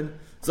tashlumin.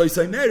 So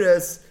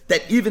meres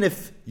that even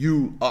if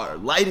you are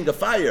lighting a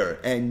fire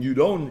and you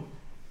don't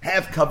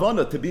have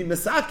kavanah to be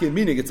mesakin,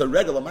 meaning it's a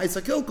regular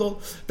ma'isa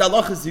kilkul, the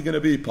halacha is you're going to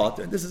be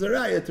potter. And this is a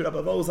raya to Rabbi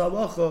Vo's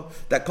halacha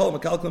that kol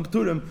mekalkal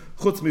p'turim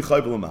chutz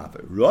michayv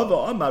l'maver.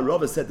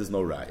 Rava said there's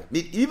no raya. I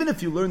mean, even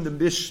if you learn the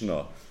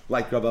Mishnah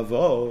like Rabbi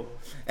Vo,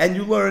 and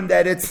you learn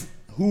that it's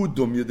Hu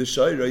dum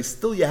yudishayrei,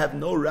 still you have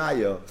no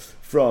raya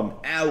from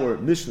our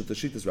Mishnah to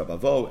Shitas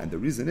Rabavo, and the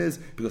reason is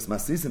because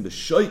Masisim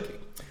b'shoiking.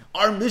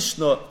 Our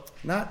Mishnah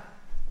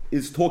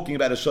is talking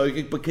about a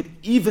shoygig, but could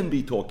even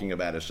be talking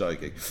about a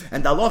shoygig.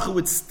 And the halacha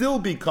would still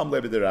be kam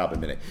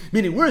le'b'derabamine.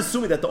 Meaning, we're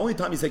assuming that the only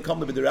time you say kam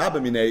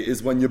le'b'derabamine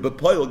is when you're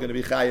b'poil going to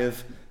be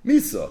chayev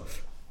misa.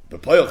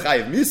 B'poil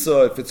chayev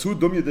misa, if it's hu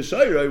dum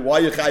yedeshayre, why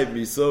you chayev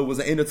misa was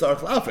an ein tzarech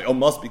lafrei. Or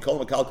must be kol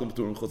makalkum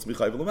b'turim chutz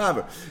michayev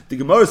l'maver. The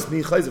Gemara is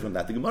being chayzer from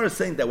that. The Gemara is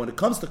saying that when it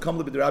comes to kam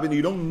le'b'derabamine,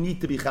 you don't need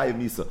to be chayev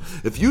misa.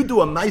 If you do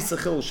a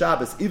ma'aseh chil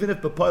Shabbos, even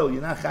if b'poil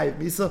you're not chayev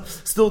misa,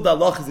 still the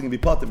halacha is going to be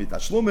pater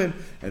mitashlumin.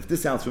 And if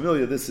this sounds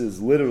familiar, this is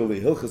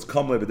literally hilchas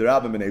kam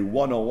le'b'derabamine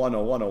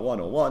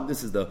 101.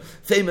 This is the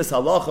famous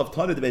halacha of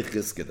Tanit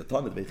Beichizki. The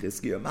Tanit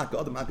Beichizki, Maka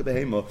Adam, Maka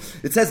Behema.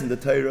 It says in the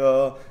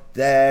Torah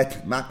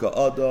that Maka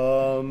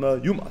Adam,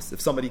 you must.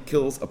 If somebody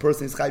kills a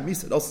person, he's chayiv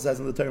misa. It also says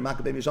in the Torah,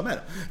 Maka Behema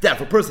Yishamena. That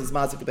if a person is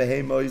mazik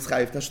behema, he's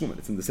chayiv tashlumin.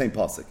 It's in the same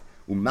pasuk.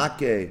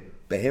 Umake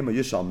behema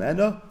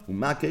yishalmena,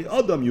 umake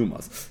adam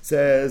yumas.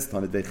 Says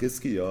Tanit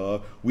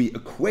Beichizki, we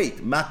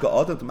equate Maka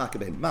Adam to Maka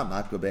Behema.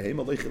 Maka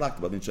Behema loichilakta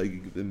badin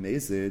shaygig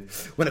b'mezid.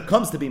 When it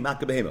comes to being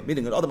Maka Behema,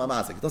 meaning an adam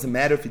amazik, it doesn't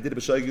matter if he did it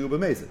b'shaygig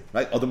b'mezid,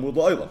 right? Adam mud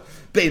lo'ilam.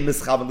 Bein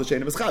mischaven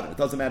l'shein mischaven. It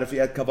doesn't matter if he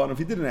had kavan or if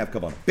he didn't have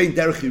kavan. Bein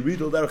derech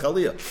yiridol derech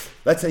aliyah.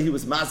 Let's say he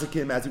was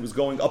mazikim as he was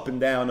going up and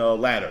down a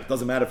ladder. It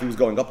doesn't matter if he was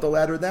going up the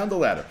ladder or down the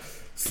ladder.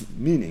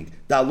 Meaning,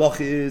 the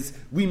halacha is,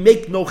 we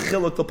make no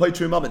chiluk to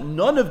poitri moment.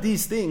 None of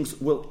these things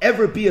will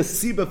ever be a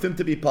siba for him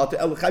to be part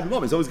of chayiv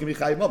moment. It's always going to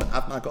be chayiv moment.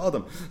 Af maka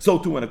adam. So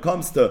too, when it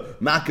comes to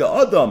maka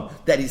adam,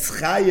 that is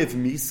chayiv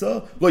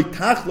misa, loy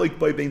tach loy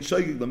by bein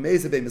shoygig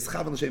lemeze bein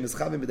mischaven l'shem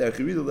mischaven b'derech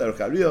yiridol derech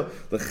aliyah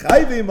the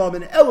chayiv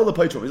moment elo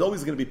lepoitri. He's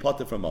always going to be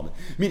part from moment.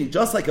 Meaning,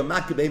 just like a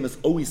maka bein is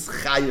always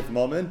chayiv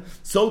moment,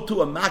 so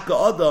too a maka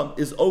adam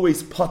is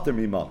always pater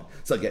mi moment.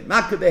 So again,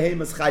 Maka Behem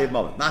is Chayiv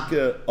Moment.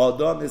 Maka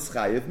Adam is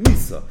Chayiv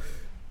Misa.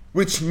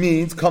 Which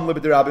means, Kam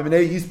Lebederabim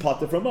Minei, he's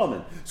pater from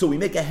Moment. So we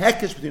make a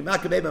hekesh between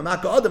Maka Behem and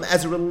Maka Adam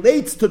as it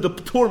relates to the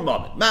Ptur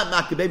Moment.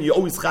 Maka Behem, you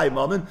always Chayiv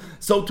Moment.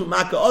 So to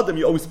Maka Adam,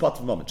 you always pater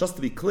from Moment. Just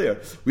to be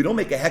clear, we don't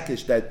make a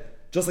hekesh that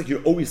just like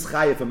you're always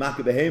chayiv for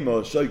Maka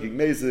Behema, Shoygig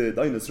Mezid,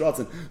 Einis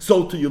Ratzin,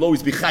 so too you'll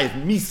always be chayiv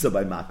Misa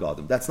by Maka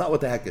Adam. That's not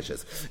what the hekesh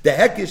is. The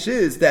hekesh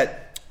is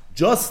that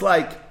just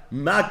like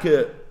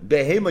Maka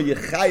Behema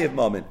Yechayev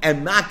Mammon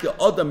and Maka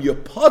Adam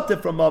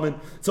Yepote from Mammon,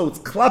 so it's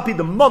Klapi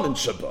the Mammon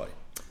Shabbai.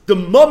 The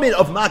moment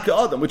of Maka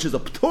Adam, which is a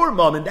Ptur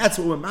moment, that's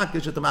what we're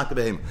Maka to Maka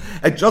Behema.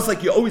 And just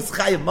like you always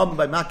Chayev Mammon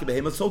by Maka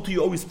Behema, so too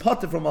you always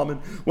Pote from Mammon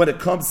when it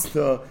comes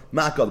to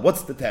Maka Adam.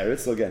 What's the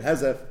terrace? So again,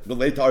 has a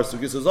relate to our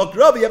Sugi. So Zok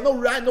Rabbi, you have no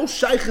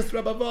Shaykhis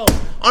Rabavo.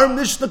 Our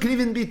Mishnah could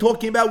even be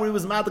talking about where he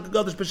was Madak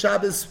Gadosh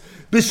B'Shabbos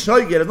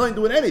B'Shoyger, and not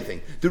doing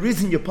anything. The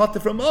reason you Pote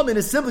from Mammon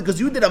is simply because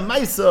you did a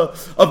Maisa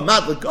of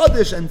Madak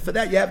Gadosh, and for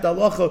that you have the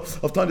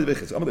halacha of Tani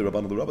B'Chizki. The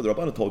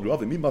Rabbanah told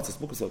Rabbi, Mi Matzah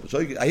Smukas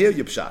B'Shoyger. I hear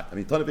you Pshat. I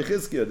mean, Tani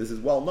B'Chizki, this is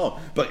well known.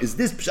 But is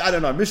this Pshat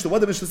in our Mishnah? What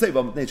did the Mishnah say?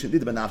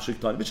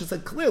 The Mishnah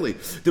said clearly,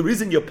 the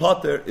reason you're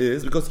Potter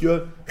is because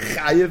you're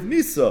Chayev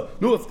Misa.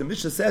 No, if the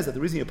Mishnah says that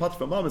the reason you're Potter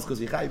from Mom is because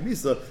you're Chayev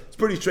Misa, it's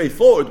pretty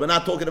straightforward. We're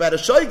not talking about a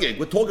Shoygig.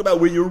 We're talking about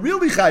where you're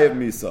really Chayev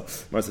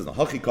Misa. Mar says, no,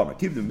 Hachi Kamar,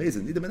 Tiv the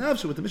Mezid, Nidam and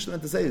Avshu. What the Mishnah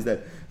meant to say is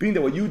that, being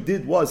that what you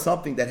did was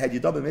something that had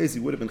Yidam and Mezid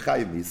would have been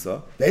Chayev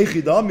Misa.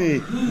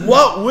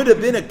 What would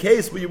have been a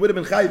case where you would have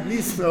been Chayev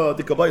Misa,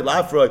 the Kabay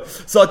Lafroy,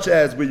 such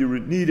as where you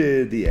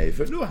needed the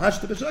Efer? No,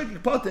 Hashta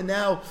B'Shoygig Potter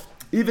now.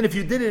 Even if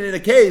you did it in a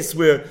case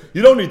where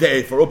you don't need the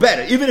Efer, or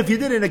better, even if you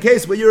did it in a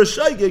case where you're a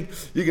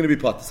Shaygig, you're going to be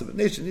Potter. So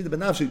Nation Nida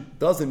Benavshi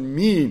doesn't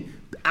mean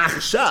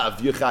Achshav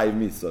Yechayiv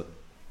Misa.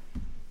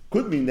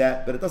 Could mean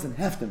that, but it doesn't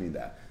have to mean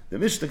that. The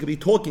Mishnah could be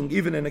talking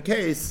even in a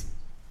case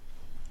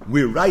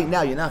where right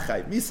now you're not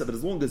Chayiv Misa, but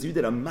as long as you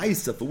did a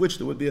Maisa for which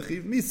there would be a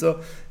Chayiv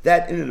Misa,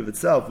 that in and of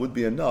itself would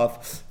be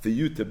enough for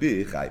you to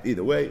be Chayiv.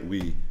 Either way,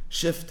 we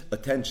shift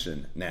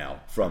attention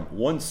now from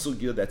one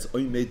sugya that's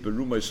Oymed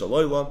Berumay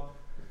Shaloylam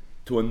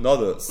to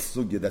another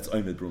sugya that's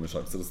Oymed Berumay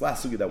Shaloylam. So this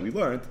last sugya that we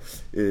learned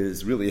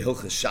is really a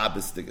Hilchas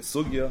Shabbos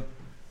sugya.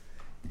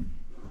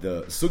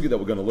 The sugya that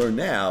we're going to learn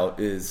now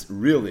is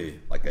really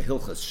like a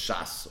Hilchas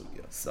Shas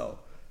sugya. So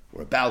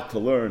we're about to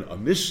learn a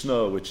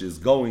Mishnah which is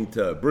going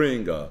to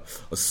bring a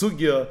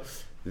sugya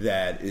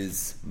that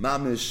is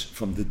mamish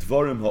from the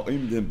Dvarim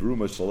ha'imdim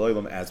berumah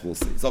shaloylam, as we'll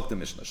see. Zok the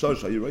Mishnah.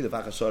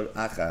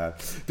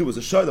 There was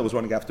a shar that was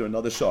running after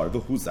another shar,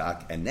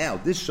 v'huzak, and now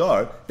this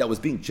shar that was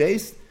being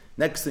chased,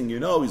 next thing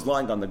you know, he's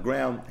lying on the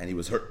ground and he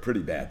was hurt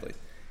pretty badly.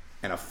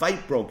 And a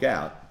fight broke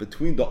out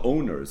between the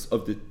owners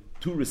of the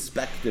two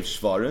respective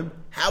shvarim,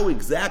 how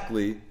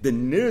exactly the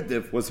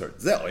nirdiv was hurt.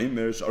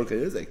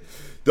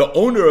 The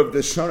owner of the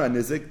Shara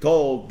Nizik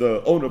told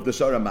the owner of the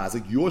Shara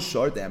Mazik, your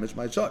shar damaged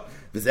my shar.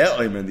 And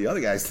the other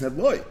guy said,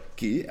 Loy,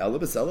 Ki ela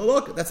b'sela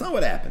loka. That's not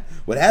what happened.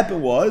 What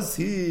happened was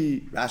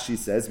Rashi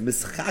says,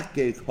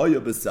 mischakek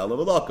hoya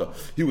b'sela v'loka.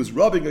 He was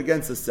rubbing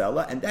against the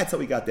sela, and that's how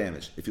he got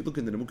damaged. If you look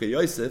into the Mukha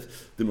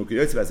Yosef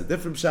has a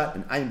different shot,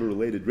 an Ayin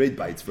related raid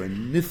bites for a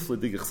nifla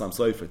digach sam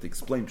soifer to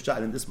explain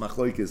shot in this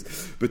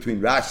machlokes between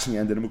Rashi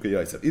and the Mukha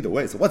Yosef. Either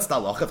way, so what's the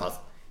halacha?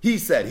 He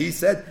said,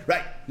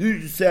 right,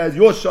 you said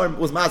your shar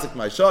was mazik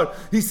my shar.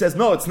 He says,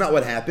 no, it's not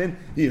what happened.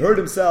 He hurt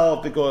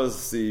himself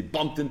because he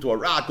bumped into a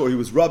rock or he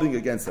was rubbing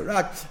against a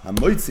rock.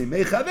 If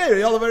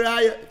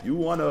you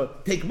want to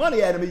take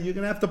money out of me, you're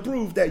going to have to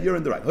prove that you're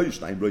in the right.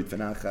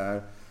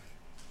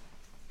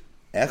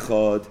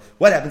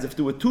 What happens if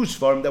there were two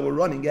shvarim that were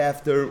running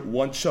after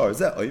one shar?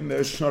 So there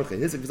were two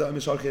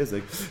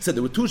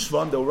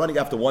shvarim that were running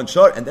after one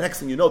shar, and the next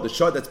thing you know, the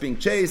shar that's being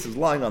chased is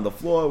lying on the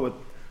floor with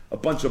a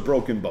bunch of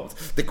broken bones.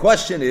 The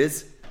question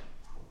is,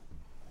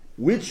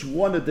 which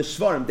one of the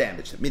shvarim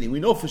damaged him? Meaning, we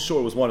know for sure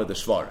it was one of the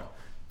shvarim.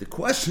 The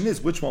question is,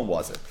 which one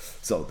was it?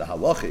 So the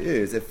halacha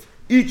is, if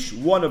each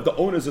one of the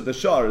owners of the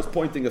shar is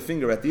pointing a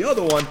finger at the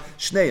other one,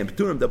 Shnei and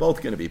Pturim, they're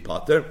both going to be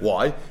pater.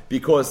 Why?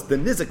 Because the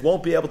nizik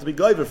won't be able to be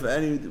gaiver for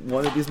any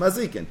one of these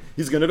mazikin.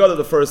 He's going to go to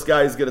the first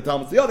guy, he's going to tell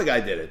him the other guy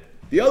did it.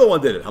 The other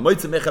one did it. And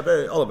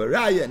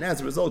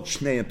as a result,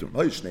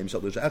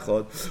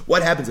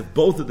 what happens if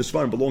both of the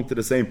shvarim belong to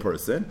the same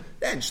person?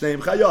 Then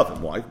Shneim chayavim.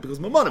 Why? Because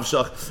Mamanav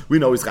Shach, we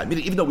know he's chay.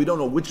 Even though we don't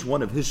know which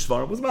one of his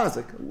shvarim was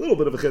mazik. A little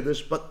bit of a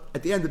chiddush, but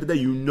at the end of the day,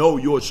 you know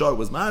your shar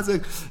was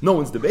mazik. No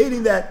one's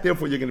debating that,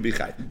 therefore you're going to be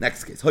chay.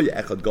 Next case. What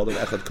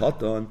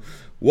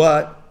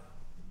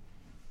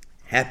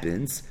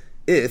happens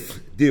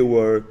if there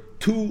were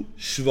two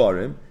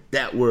shvarim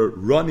that were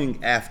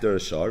running after a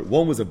shar?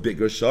 One was a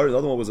bigger shar, the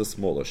other one was a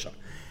smaller shar.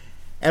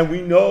 And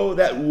we know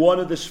that one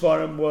of the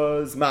shvarim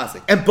was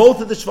mazik, and both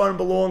of the shvarim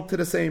belonged to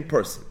the same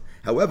person.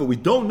 However, we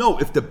don't know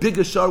if the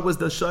bigger shar was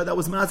the shar that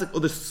was mazik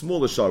or the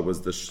smaller shar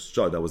was the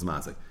shar that was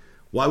mazik.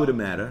 Why would it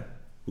matter?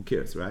 Who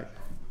cares, right?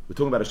 We're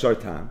talking about a shar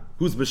tam.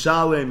 Who's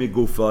b'shalei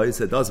migufa? He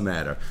said, it does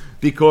matter.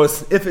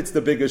 Because if it's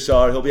the bigger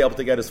shar, he'll be able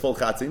to get his full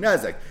chatzi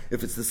nezek.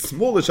 If it's the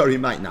smaller shar, he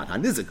might not. The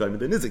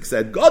nizik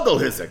said, gadol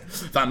hizik.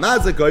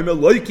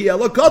 Loiki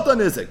elokata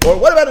nizik. Or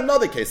what about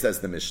another case, says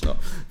the Mishnah?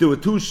 There were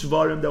two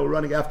shvarim that were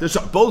running after a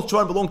shar. Both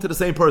shvarim belonged to the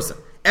same person.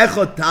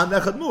 Echad tam,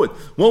 echad muad.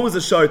 One was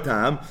a shar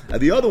tam,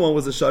 and the other one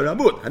was a shar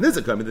amud. And the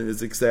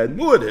nizik said,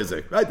 muad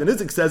hizik. Right? The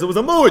nizik says it was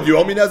a muad. You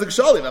owe me nezek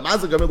shalim.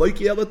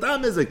 Loiki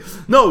elotam nizik.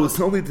 No, it's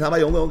only the time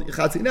I only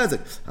chatzi nezek.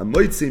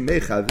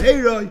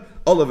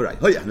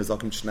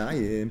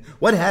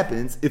 What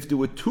happens if there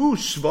were two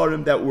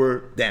shvarim that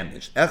were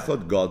damaged?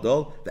 Echad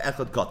gadol, the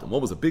echad katan.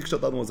 One was a big shar,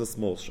 the other one was a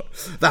small shar.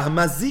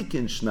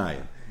 V'hamazikin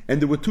shnayim.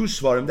 And there were two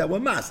shvarim that were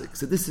mazik.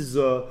 So this is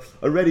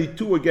already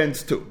 2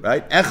 against 2,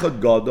 right?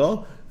 Echad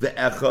gadol, the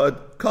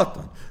echad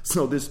katan.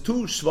 So there's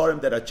two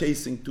shvarim that are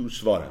chasing two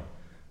shvarim.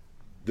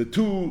 The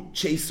two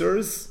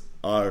chasers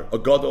are a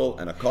gadol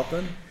and a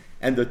katan,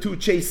 and the two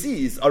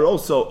chasees are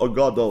also a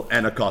gadol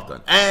and a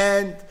katan.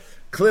 And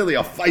clearly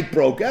a fight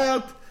broke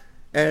out,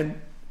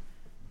 and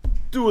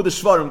 2 of the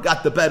shvarim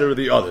got the better of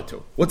the other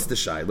 2. What's the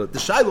shaila? The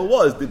shaila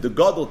was, did the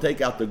gadol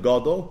take out the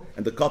gadol,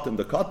 and the katan,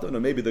 or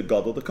maybe the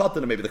gadol, the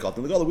katan, or maybe the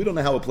katan, the gadol? We don't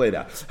know how it played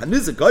out. And the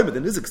nizik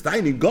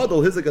steini,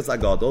 gadol, hizik as a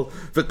gadol,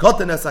 the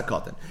katan as a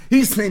katan.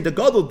 He's saying the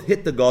gadol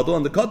hit the gadol,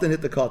 and the katan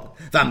hit the katan.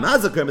 The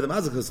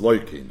mazik is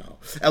loiki now.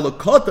 Elo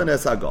katan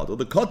as a gadol,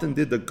 the katan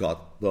did the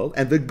gadol,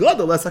 and the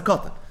gadol as a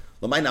katan.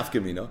 L'may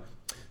nafkemina.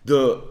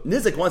 The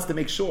nizik wants to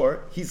make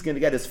sure he's going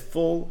to get his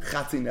full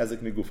chatzi nezik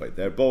migufay.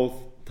 They're both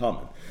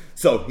tamim.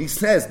 So he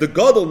says the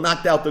gadol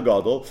knocked out the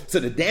gadol, so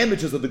the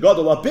damages of the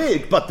gadol are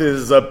big, but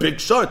there's a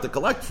big shart to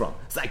collect from,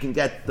 so I can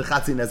get the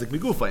chatzi nezik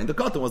migufay. And the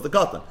katan was the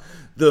katan.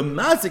 The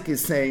mazik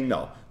is saying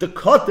no. The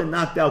katan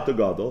knocked out the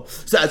gadol.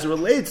 So as it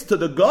relates to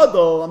the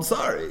gadol, I'm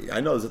sorry.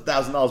 I know there's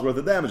 $1,000 worth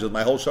of damages.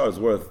 My whole shar is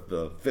worth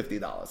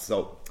 $50.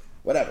 So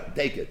whatever,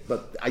 take it.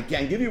 But I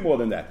can't give you more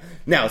than that.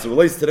 Now, as it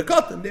relates to the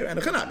katan, there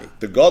and the chanami.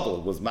 The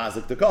gadol was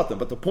mazik the katan.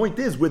 But the point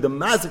is, where the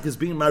mazik is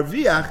being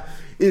marviach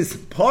is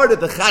part of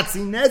the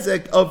chatzi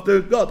nezek of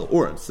the gadol.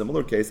 Or in a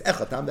similar case,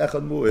 echad tam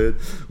echad mu'id.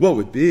 What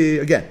would be,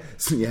 again,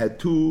 so you had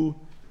 2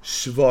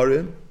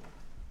 shvarim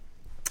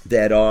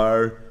that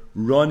are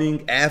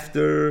running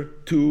after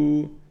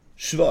 2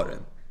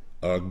 shvarim.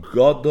 A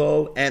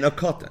gadol and a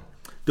katan.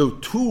 The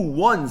 2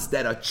 ones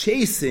that are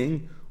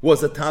chasing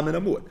was a tam and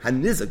a muad. The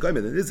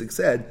nizik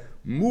said,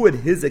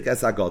 muad hizik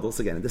as a gadol.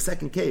 So again, in the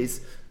second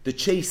case, the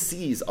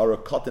chasees are a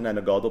katan and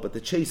a gadol, but the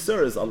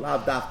chasers are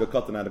lav dafka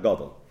katan and a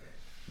gadol.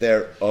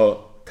 They're a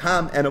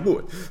tam and a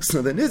muad.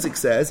 So the nizik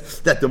says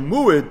that the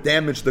muad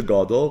damaged the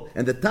gadol,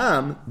 and the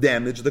tam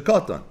damaged the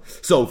katan.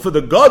 So for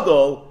the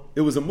gadol,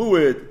 it was a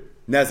muad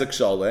nezek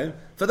shalem.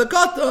 For the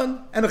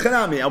katan and a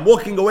chanami, I'm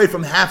walking away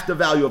from half the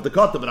value of the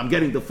katan, but I'm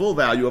getting the full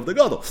value of the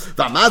gadol. What's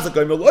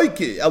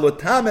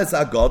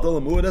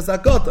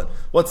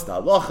the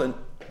halach in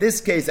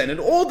this case, and in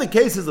all the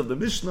cases of the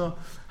Mishnah?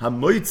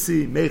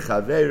 Hamoitzi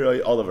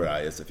mechaveroi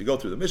olavarayas. If you go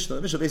through the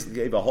Mishnah basically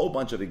gave a whole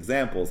bunch of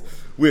examples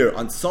where,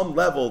 on some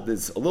level,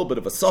 there's a little bit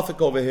of a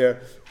suffix over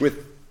here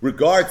with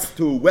regards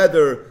to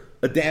whether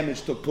a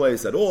damage took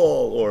place at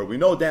all, or we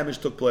know damage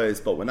took place,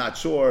 but we're not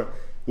sure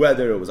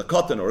whether it was a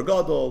katan or a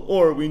gadol,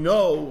 or we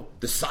know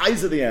the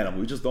size of the animal.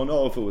 We just don't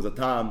know if it was a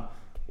tam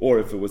or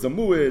if it was a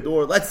mu'id,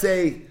 or let's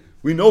say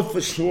we know for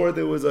sure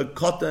there was a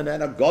katan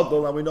and a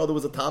gadol, and we know there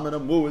was a tam and a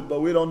mu'id,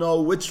 but we don't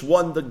know which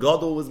one the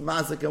gadol was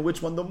mazik and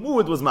which one the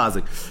mu'id was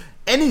mazik.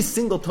 Any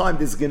single time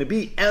there's going to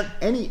be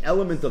any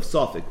element of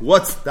suffix,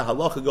 what's the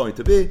halacha going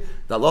to be?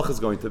 The halacha is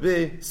going to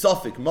be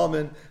suffix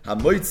mammon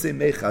hamoitze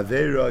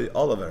mechaveroi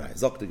olaverai.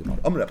 Zok the Gemara.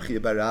 Reb Chia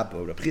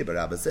bar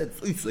Rabba said,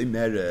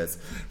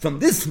 from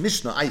this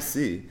Mishnah I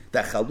see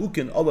that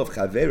chalukin olav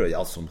chaveroi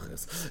al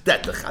sumches,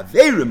 that the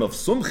chaverim of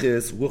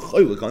sumches were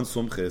cholik on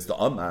sumches. The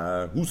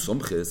Amar who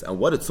sumches, and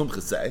what did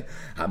sumches say?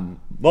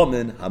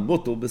 Mammon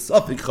hamutul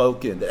b'suffix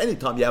cholkin. That any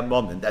time you have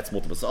mammon, that's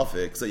multiple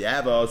suffix. So you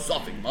have a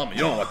suffix mammon,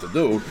 you don't know what to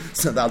do.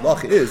 So the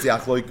halacha is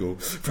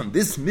yachloiku. From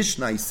this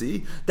Mishnah, I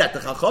see that the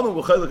chachamim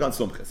will chelik on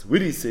sumches. Where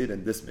do you see it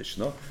in this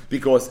Mishnah?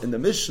 Because in the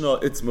Mishnah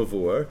it's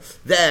mavur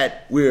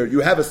that where you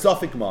have a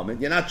suffix moment,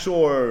 you're not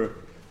sure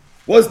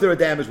was there a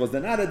damage, was there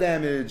not a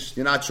damage,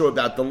 you're not sure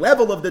about the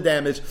level of the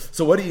damage.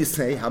 So what do you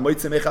say?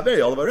 Hamoitze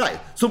mechaveri all varaya.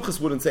 Sumches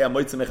wouldn't say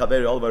hamoitze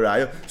mechaveri all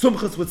varaya.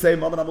 Sumches would say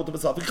maman amutu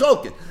b'safik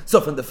cholkin. So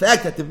from the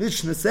fact that the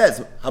Mishnah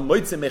says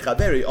hamoitze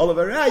mechaveri all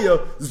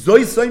varaya,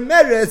 zoisoi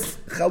meres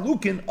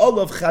chalukin all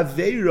of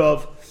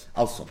chaverov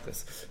al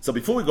sumches. So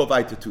before we go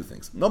back to two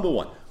things. Number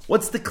one,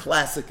 what's the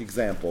classic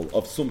example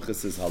of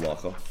sumches'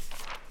 halacha?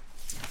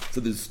 So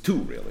there's two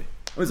really.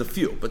 There's a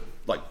few, but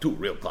like two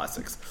real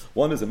classics.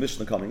 One is a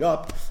Mishnah coming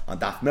up on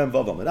Daf Mem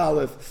Vav Amud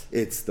Aleph.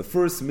 It's the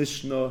first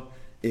Mishnah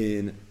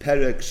in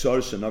Perek Shor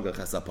Shenagach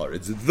Hasapara.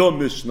 It's the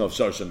Mishnah of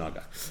Shor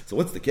Shenagach. So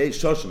what's the case?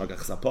 Shor Shenagach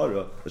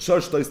Hasapara, a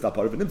Shor Shtois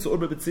Tapara, v'nimtza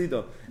Ubra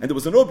B'tzida. And there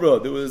was an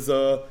Ubra, there was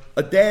a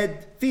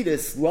dead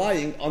fetus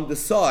lying on the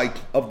side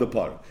of the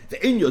para.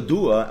 The In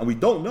Yodua, and we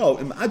don't know,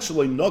 Im Ad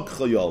Shaloi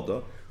Nagcha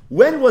Yalda,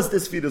 when was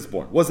this fetus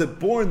born? Was it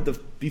born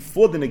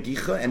before the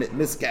Negicha and it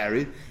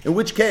miscarried? In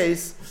which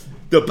case,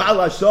 the Baal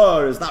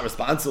Hashar is not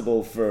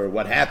responsible for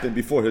what happened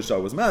before his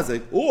shar was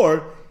mazik,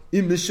 or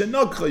im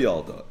mishenagcha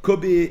yalda. Could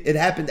be it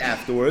happened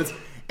afterwards,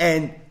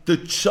 and the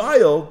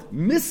child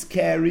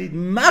miscarried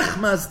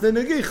machmas the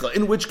Negicha,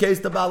 in which case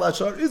the Baal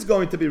Hashar is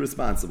going to be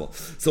responsible.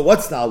 So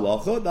what's the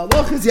halacha? The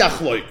halacha is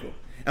yachloiku.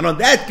 And on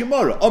that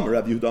Gemara, Amar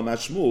Rav Yehuda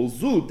Mashmul,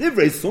 Zu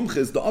Divrei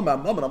Sumches, the Amar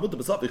Maman Amuta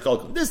B'Safi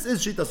Chalkan. This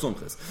is Shita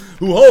Sumches,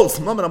 who holds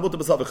Maman Amuta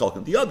B'Safi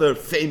Chalkan. The other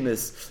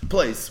famous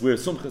place where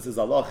Sumches is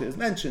Allah is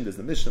mentioned is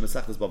the Mishnah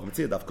Mesachtes Bava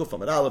Metzia Daf Kuf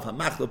Amar Aleph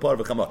Hamachlo Par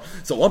v'Chamar.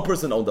 So one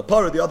person owned the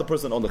par, the other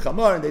person owned the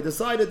Chamar, and they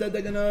decided that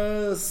they're going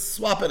to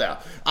swap it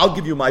out. I'll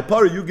give you my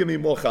par, you give me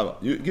more Chamar.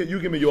 You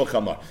give me your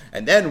Chamar.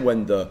 And then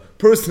when the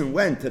person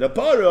went to the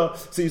para,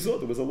 so he saw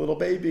there was a little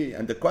baby,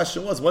 and the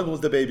question was, when was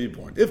the baby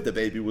born? If the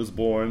baby was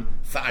born,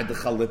 Far the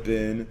Chalipin,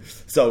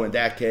 so in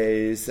that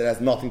case, it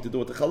has nothing to do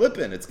with the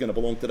Chalipin. It's going to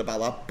belong to the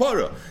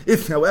Balapara.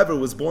 If, however, it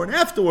was born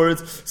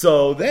afterwards,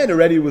 so then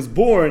already was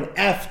born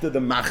after the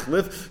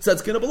Machlif, so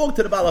it's going to belong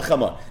to the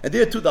Balachama. And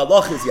there too, the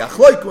halacha is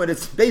Yachloiku, and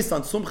it's based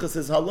on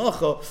Sumchas'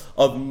 halacha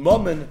of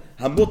Mammon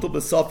Hamutal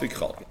B'Safik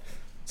Chalkin.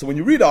 So when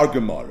you read our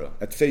Gemara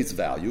at face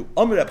value,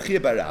 Amr Reb Chia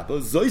bar Rabba,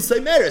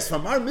 Zoisei Meres,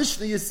 from our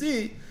Mishnah you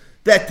see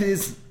that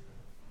is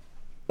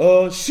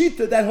a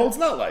shita that holds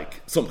not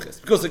like Sumchis.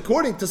 Because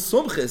according to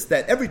Sumchis,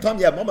 that every time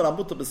you have Mammon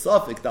Hamutal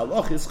B'Safik, the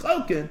halacha is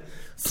Chalkin,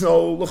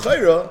 so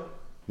L'chaira,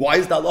 why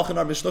is the halacha in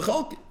our Mishnah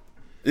Chalkin?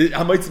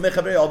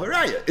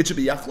 It should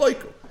be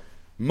Yachloiku.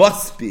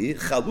 Must be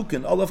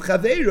Chalukin Olav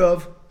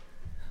Chaveirov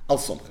Al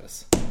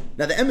Sumchis.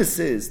 Now the emes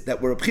is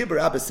that what Reb Chia bar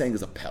Rabba is saying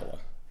is a pella.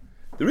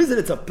 The reason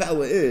it's a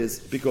pella is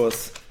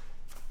because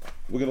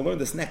we're going to learn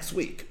this next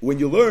week. When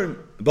you learn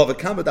Bava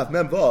Kama Daf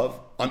Mem Vav,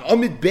 on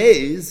Amid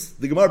Beis,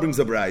 the Gemara brings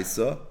a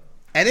Braisa,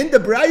 and in the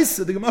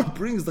Braisa, the Gemara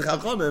brings the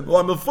Chachamim, who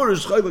are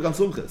Mefurish Chaylik on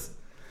Sumchis.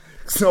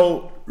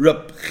 So,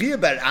 Reb Chia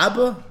bar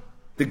Abba,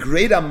 the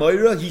great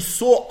Amoira, he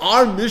saw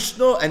our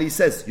Mishnah, and he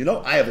says, you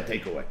know, I have a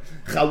takeaway.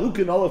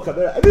 Chalukin Olav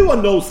Chaver,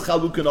 everyone knows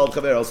Chalukin Olav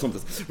Chaver al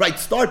Sumchis. Right,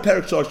 start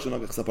Perek Shor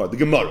Shenagach Sapar, the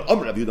Gemara.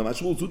 Amr Rav Yehuda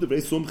Mashmul, Zu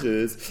Divrei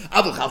Sumchis,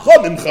 Avol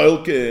Chachamim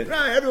Chalkin.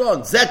 Right,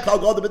 everyone, Zek Chal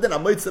Gadol B'din,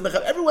 Amoitze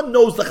Mechav, everyone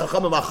knows the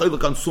Chachamim are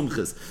Chalkin on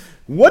Sumchis.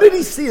 What did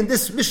he see in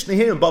this Mishnah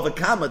here in Bava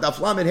Kama, Daf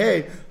Lamed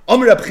Hey?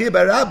 Amr Reb Chia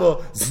bar Rabba,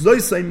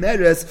 Zloisei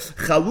Meres,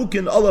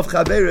 Chalukin Olav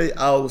Chaver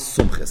al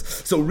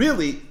Sumchis. So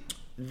really,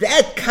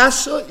 that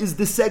kasha is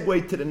the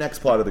segue to the next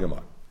part of the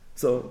Gemara.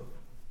 So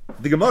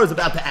the Gemara is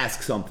about to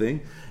ask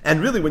something,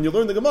 and really when you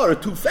learn the Gemara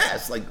too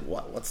fast, like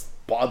what's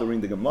bothering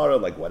the Gemara,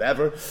 like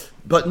whatever.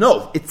 But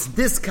no, it's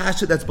this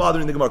kasha that's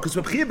bothering the Gemara, because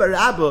Reb Chia bar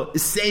Rabba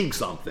is saying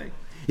something.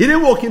 He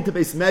didn't walk into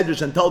Beis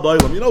Medrash and tell the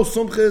Olam, you know,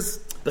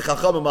 Sumchis, the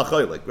Chachamim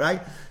Achoylik,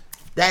 right?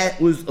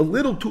 That was a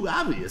little too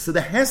obvious, so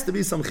there has to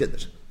be some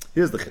chiddush.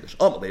 Here's the chiddush.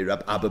 Amalei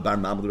Reb Abba bar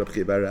Mamad Reb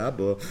Chia bar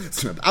Rabba.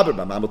 So Reb Abba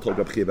bar Mamad told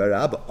Reb Chia bar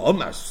Rabba,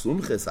 Omar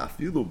Sumchis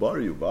afilu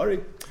bari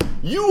ubari.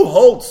 You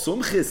hold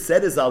Sumchis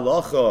said as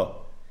halacha,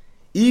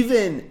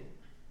 even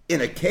in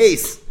a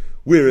case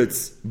where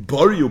it's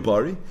bari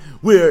ubari,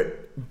 where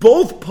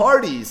both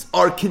parties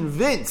are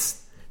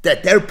convinced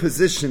that their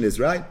position is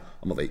right.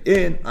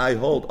 I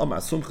hold Amar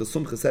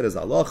Sumcha said as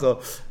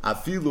halacha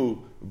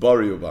afilu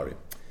bari ubari.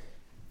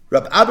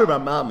 Rab Abba Bar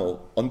Mamel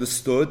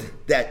understood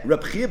that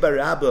Rab Chia bar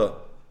Abba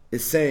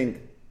is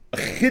saying a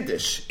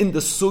chiddush in the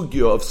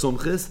sugya of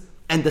sumchis,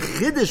 and the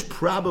chiddush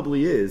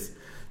probably is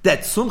that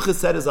sumchis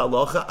said as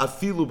halacha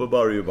afilu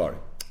bari ubari.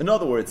 In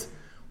other words,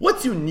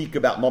 what's unique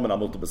about Mammon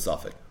Amul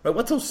B'Safek? Right?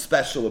 What's so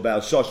special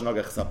about Shosh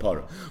Nagach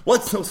Sapara?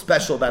 What's so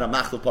special about a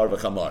Machlul Par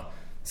V'Chamar?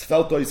 It's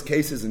felt those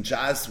cases in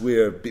Shas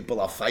where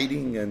people are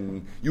fighting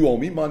and you owe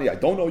me money, I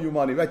don't owe you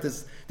money, right?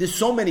 There's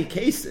so many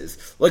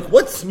cases. Like,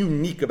 what's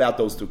unique about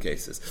those two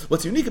cases?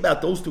 What's unique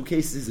about those two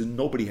cases is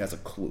nobody has a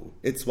clue.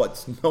 It's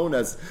what's known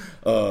as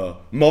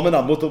Mammon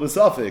Amul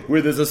B'Safek,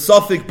 where there's a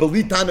suffix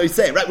Belitano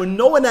saying, right? Where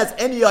no one has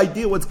any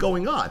idea what's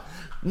going on.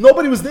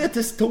 Nobody was there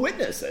to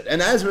witness it.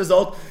 And as a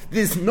result,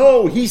 there's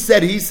no he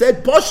said,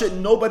 Pashit,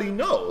 nobody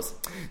knows.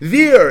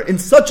 There, in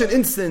such an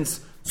instance,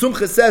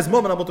 Sumcha says,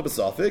 Mammon Amul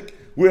B'Safek,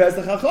 whereas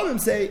the Chachamim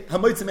say,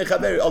 Hamoitze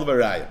Mechaveri Al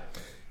Varaya.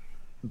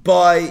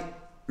 By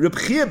Reb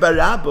Chia bar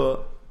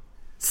Abba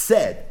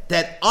said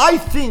that I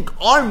think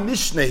our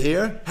Mishnah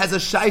here has a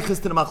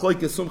shaykhis to the Machlokes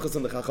Sumchas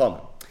and the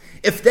Chachamim.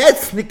 If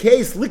that's the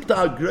case, Likta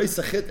Al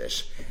Groisa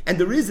Chiddush. And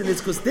the reason is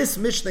because this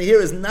Mishnah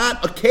here is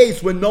not a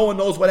case where no one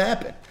knows what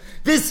happened.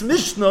 This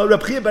Mishnah,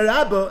 Reb Chia bar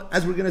Abba,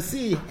 as we're going to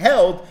see,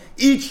 held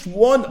each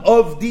one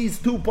of these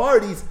two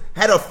parties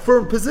had a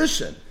firm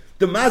position.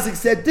 The Mazik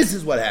said, this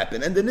is what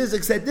happened, and the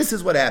Nizik said, this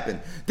is what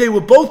happened. They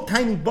were both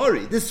tiny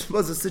bari. This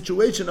was a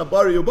situation of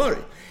bari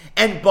ubari.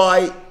 And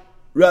by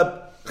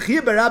Reb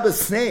Chia bar Abba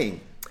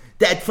saying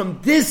that from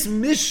this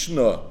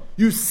Mishnah,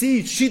 you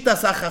see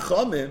Shitas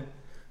HaChachamim,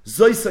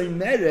 Zoisai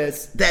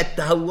Meres, that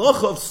the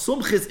halacha of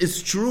Sumchis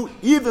is true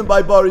even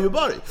by Bari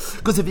Ubari.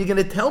 Because if you're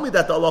going to tell me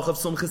that the halacha of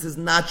Sumchis is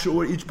not true,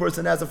 or each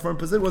person has a firm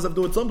position, what's up to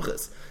do with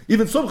Sumchis?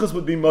 Even Sumchis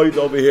would be moed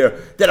over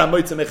here, that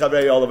Amoitze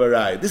Mechavei Oliver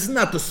Rai. This is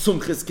not the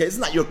Sumchis case, it's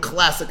not your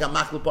classic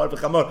Amachlu Par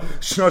V'Chamor,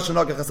 Shnor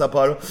Shanaka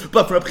Chasaparo.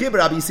 But for Reb Chia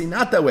bar Abba, you see,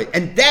 not that way.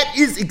 And that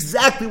is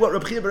exactly what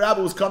Reb Chia bar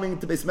Abba was coming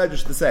into Beis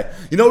Medrash to say.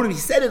 You know what? He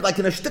said it like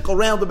in a shtickle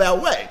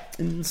roundabout way,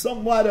 in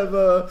somewhat of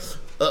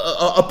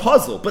a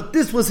puzzle, but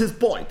this was his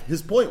point.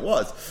 His point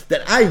was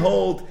that I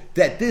hold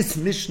that this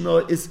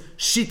Mishnah is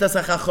Shitas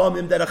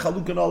HaChachamim that are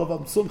Chaluk all of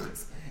them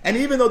Sumchis. And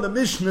even though the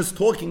Mishnah is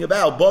talking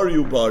about Bari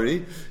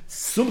Ubari,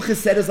 Sumchis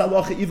said as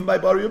halacha even by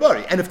Bari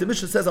Ubari. And if the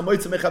Mishnah says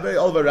Amoitze Mechaveri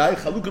Al Varai,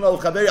 Chaluk all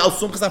of Chaveri Al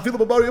Sumchis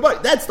Afilu Bari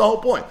Ubari, that's the whole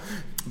point.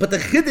 But the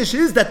Chiddush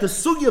is that the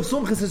Sugi of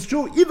Sumchis is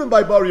true even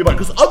by Bari Ubari,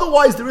 because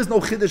otherwise there is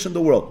no Chiddush in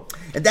the world.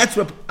 And that's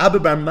what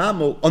Abba bar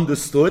Mamel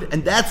understood,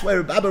 and that's why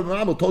Abba bar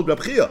Mamel told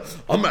Reb Chia,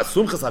 Amar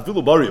Sumchis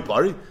Afilu Bari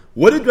Ubari.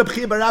 What did Reb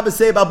Chia bar Abba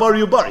say about Bari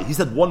Ubari? He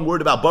said one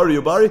word about Bari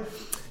Ubari.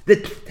 The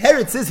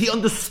Teretz says he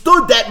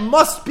understood that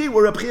must be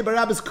where Reb Chia bar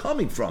Abba is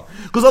coming from.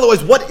 Because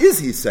otherwise, what is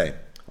he saying?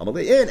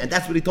 And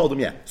that's what he told him,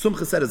 yeah.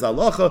 Sumcha said is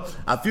halacha,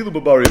 afilu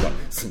b'bari ubari.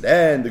 So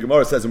then the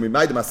Gemara says, when we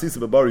made the masisa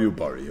b'bari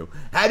ubari,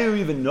 how do you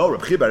even know?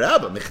 Reb Chia bar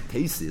Abba,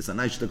 mechatesi is a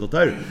nice shtickle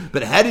Torah.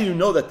 But how do you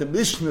know that the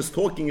Mishnah is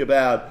talking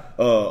about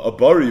a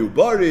bari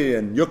ubari,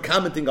 and you're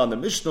commenting on the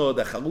Mishnah,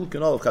 the chaluk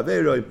and all of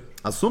chaveroi,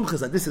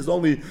 asumchas, and this is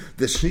only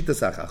the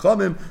shnitas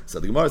hachachamim. So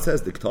the Gemara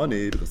says,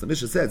 diktani, because the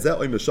Mishnah said, zeh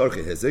oimer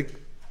sharchi hezek,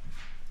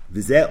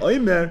 v'zeh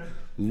oimer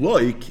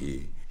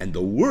loiki. And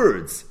the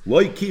words,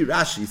 loiki,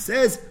 Rashi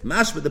says,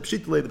 mashma the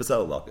pshit le the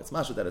b'sal laka. It's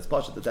mashma that it's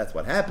pashit, that that's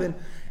what happened.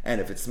 And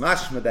if it's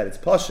mashma that it's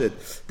pashit,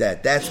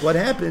 that that's what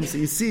happened. So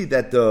you see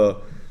that the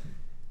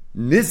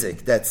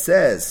nizik that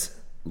says,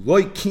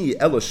 loiki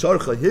elo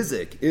sharcha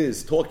hizik,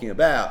 is talking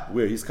about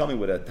where he's coming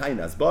with a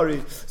tainas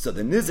bari. So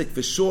the nizik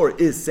for sure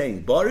is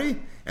saying bari.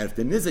 And if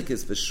the nizik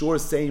is for sure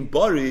saying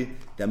bari,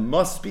 then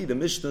must be the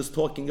Mishnah is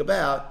talking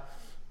about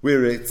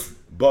where it's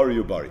bari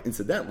or bari.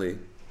 Incidentally,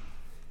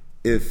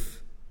 if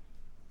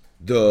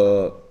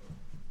who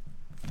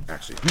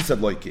said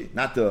loiki?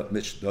 Not the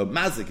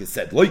mazik is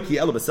said loiki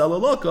ela b'sela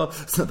loka.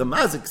 So the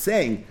mazik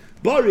saying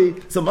bari,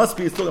 so must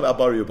be it's talking about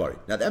bari or bari.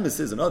 Now the emes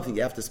is another thing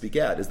you have to speak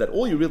out is that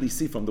all you really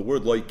see from the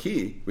word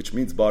loiki, which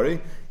means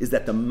bari, is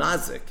that the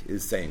mazik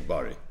is saying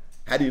bari.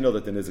 How do you know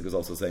that the nizik is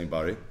also saying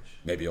bari?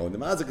 Maybe only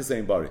the mazik is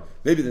saying bari.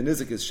 Maybe the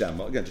nizik is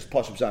shama. Again, just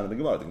pashim shama in the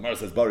Gemara. The Gemara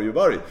says bari or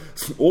bari.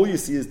 So all you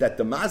see is that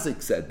the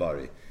mazik said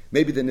bari.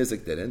 Maybe the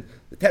nizik didn't.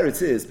 The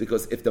teretz is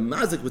because if the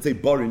mazik would say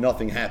bari,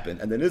 nothing happened,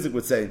 and the nizik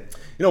would say,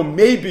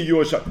 maybe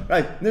you're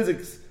right.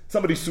 Nizik,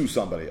 somebody sues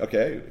somebody.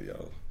 Okay,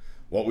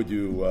 what would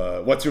you?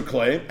 What's your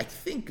claim? I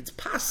think it's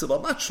possible.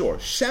 I'm not sure.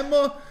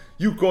 Shema,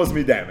 you caused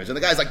me damage, and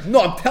the guy's like, no,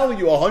 I'm telling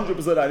you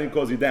 100% I didn't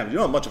cause you damage. You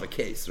don't have much of a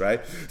case,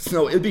 right?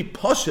 So it'd be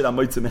pashit.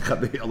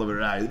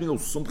 It'd be no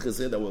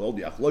sumchas that would hold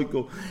the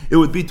achloiko. It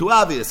would be too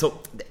obvious.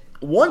 So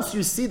once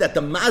you see that the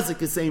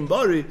mazik is saying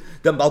bari,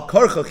 then bal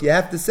karchach you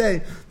have to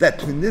say that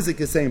the nizik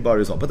is saying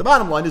bari as well. But the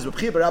bottom line is, Reb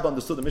Chia bar Abba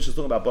understood the Mishnah is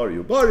talking about bari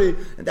ubari,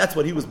 and that's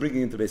what he was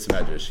bringing into Beis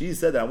Medrash. He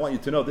said that I want you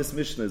to know this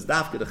Mishnah is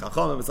dafke the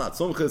chachamim, it's not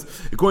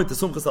sumchas. According to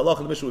sumchas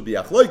halacha, the Mishnah would be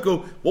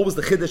achloiku. What was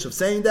the chiddush of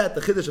saying that?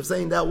 The chiddush of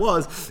saying that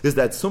is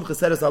that sumchas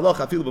said as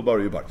halacha afilu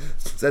b'bari ubari.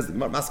 Says the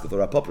Gemara Maskef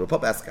or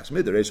Rapapa asks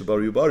Kashmir the reisha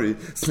bari ubari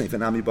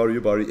sneifanami bari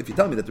ubari. If you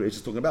tell me that the reisha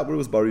is talking about where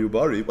was bari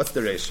ubari, what's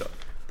the reisha?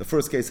 The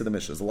first case of the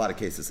Mishnah. There's a lot of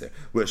cases here.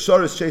 Where a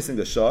shar is chasing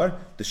a shar,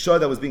 the shar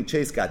that was being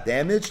chased got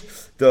damaged,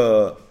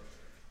 the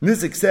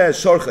nizik says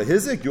sharcha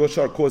hizik, your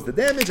shar caused the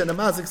damage, and the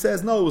mazik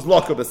says no, it was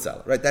laka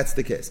b'sela. Right, that's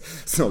the case.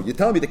 So you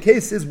tell me the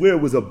case is where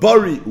it was a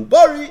bari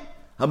ubari,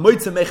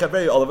 hamoitze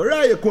mechaveri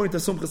olavaraya, according to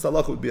sumchas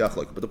halacha would be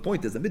achlok. But the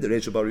point is the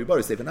midrash bari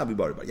ubari, sefer nabi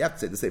bari ubari. You have to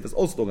say the sefer is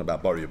also talking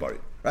about bari ubari,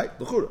 right?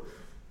 L'chura.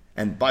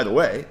 And by the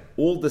way,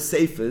 all the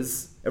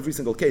seifers, every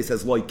single case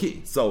has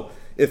loiki. So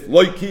if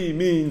loiki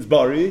means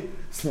bari,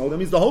 so that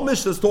means the whole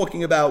Mishnah is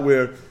talking about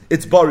where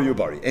it's bari or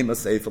bari. Ema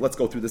seifa. Let's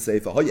go through the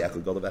seifa.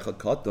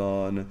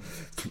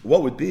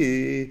 What would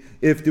be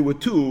if there were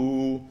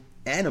two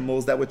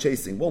animals that were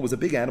chasing? One was a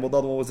big animal, the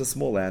other one was a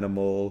small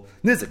animal.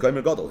 Nizik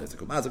kaimer gadol hizik.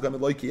 Mazik kaimer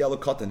loiki yellow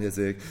katan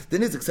hizik. The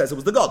nizik says it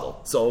was the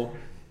gadol. So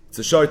it's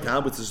a short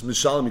town, which is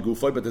mishalim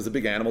migufoy, but there's a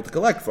big animal to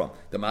collect from.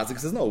 The mazik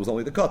says no, it was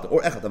only the katan. Or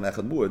echad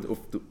echad muad.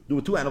 There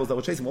were two animals that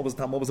were chasing. What was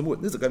the tam? What was the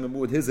muad? Nizik kaimer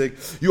muad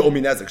hizik. You owe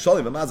me nezik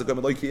shalim. Mazik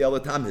kaimer loiki yellow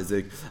tam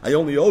hizik. I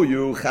only owe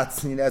you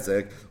chatzini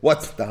nezik.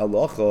 What's the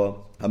halacha?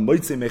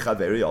 Hamoitze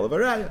mechaveri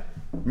olavaraya.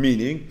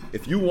 Meaning,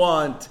 if you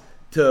want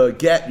to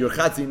get your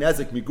chatzi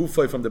nezik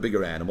migufoy from the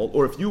bigger animal,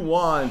 or if you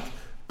want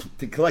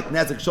to collect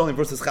nezik shalim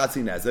versus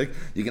chatzi nezik,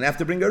 you're going to have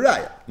to bring a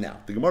raya. Now,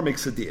 the Gemara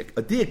makes a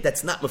diak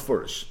that's not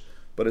mefurish,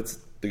 but it's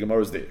the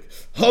Gemara's diak.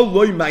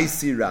 Haloi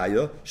maisi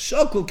raya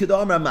shakul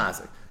kedamar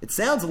mazik. It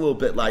sounds a little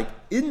bit like,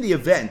 in the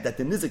event that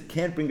the nizik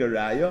can't bring a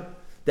raya,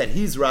 that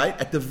he's right,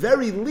 at the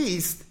very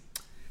least,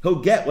 he'll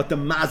get what the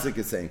mazik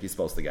is saying he's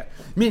supposed to get.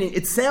 Meaning,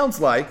 it sounds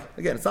like,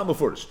 again, it's not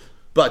mefurish,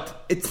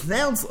 but it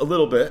sounds a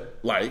little bit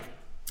like,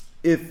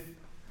 if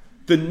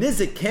the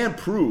nizik can't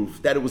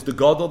prove that it was the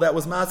gadol that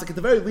was mazik, at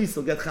the very least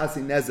he'll get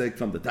chasi nezik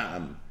from the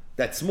tam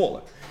that's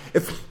smaller.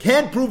 If he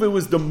can't prove it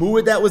was the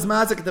muad that was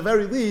mazik, at the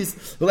very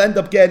least he'll end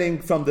up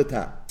getting from the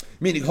tam.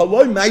 Meaning,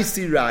 haloi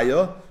maisi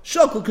raya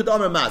shakul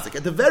kadamar mazik.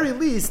 At the very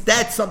least,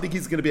 that's something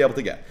he's going to be able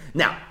to get.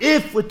 Now,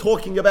 if we're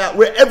talking about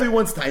where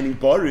everyone's tiny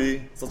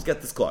bari, so let's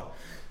get this clear.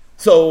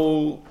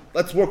 So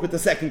let's work with the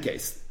second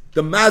case.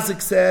 The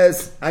mazik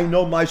says, I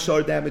know my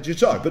shar damaged your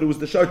shar, but it was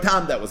the shar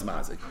tam that was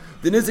mazik.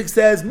 The nizik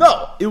says,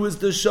 no, it was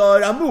the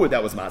shar amur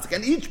that was mazik.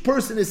 And each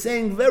person is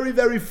saying very,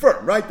 very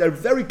firm, right? They're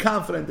very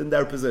confident in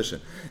their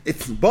position.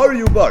 It's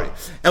bari ubari.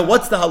 And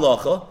what's the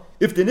halacha?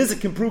 If the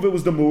nizik can prove it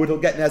was the muad, he'll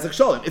get nezik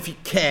shalim. If he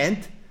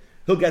can't,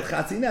 he'll get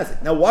chatzi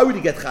nezik. Now, why would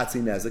he get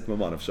chatzi nezik,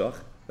 maman of shach?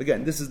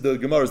 Again, this is the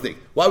Gemara's thing.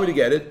 Why would he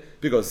get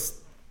it? Because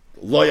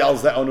loyal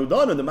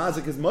ze'onudan, and the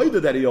mazik is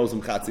moida that he owes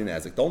him chatzi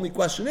nezik. The only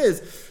question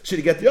is, should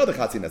he get the other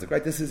chatzi nezik,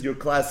 right? This is your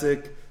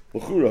classic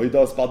l'chura, he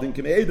does padin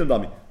k'mei edom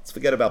dami. Let's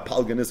forget about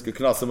palganiska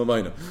k'nasim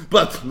amayna.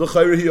 But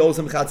l'chayra he owes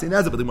him chatzi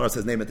nezik, but the Gemara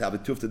says, name it have a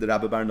tufta the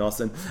Rabbi Bar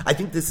Nosson. I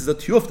think this is a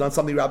tufta on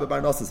something Rabbi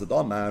Bar Nosson said,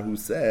 Omar, who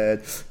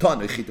said,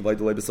 Tana chita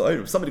v'aydelei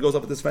b'sa'ir. If somebody goes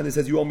up with his friend and he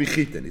says, you owe me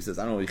chitin. He says,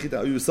 I don't know, chita, I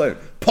owe you sa'ir.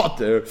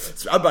 Potter.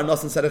 So Rabbi Bar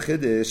Nosson said a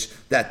chiddush,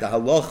 that the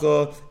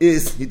halacha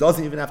is, he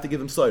doesn't even have to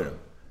give him sa'ir.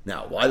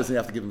 Now, why doesn't he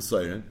have to give him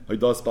Seirin?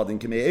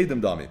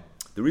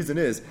 The reason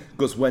is,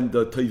 because when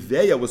the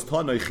Toiveya was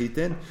Tanoi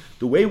Chitin,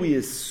 the way we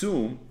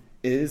assume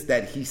is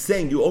that he's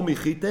saying, you owe me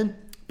Chitin,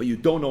 but you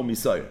don't owe me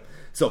Seirin.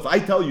 So if I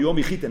tell you owe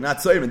me Chitin, not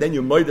Seirin, then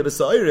you're Moida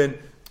B'Seirin,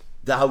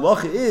 the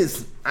halacha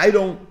is, I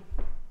don't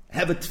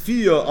have a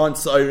tefiyah on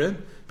Seirin,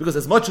 because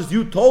as much as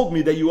you told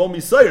me that you owe me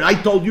Seirin,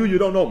 I told you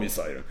don't owe me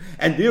Seirin.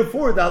 And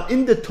therefore,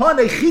 in the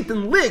Tanoi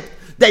Chitin lick,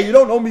 that you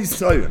don't owe me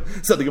Seirin.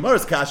 So the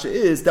Gemara's kasha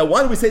is that why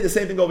don't we say the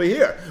same thing over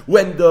here?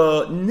 When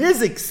the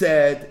Nizik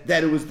said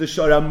that it was the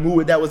Shar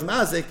Amud that was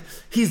Mazik,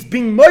 he's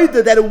being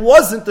moida that it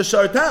wasn't the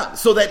Shar Tam.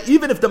 So that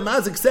even if the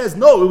Mazik says,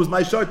 no, it was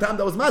my Shar Tam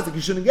that was Mazik,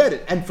 you shouldn't get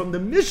it. And from the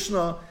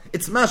Mishnah,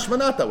 it's mashma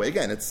not that way.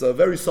 Again, it's a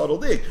very subtle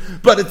dig,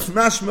 but it's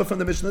mashma from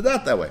the Mishnah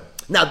not that way.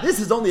 Now, this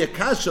is only a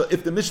kasha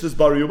if the Mishnah is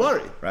bari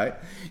ubari, right?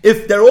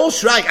 If they're all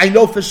shrike, I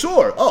know for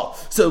sure. Oh,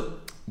 so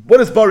what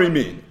does bari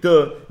mean?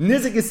 The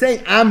Nizik is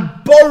saying,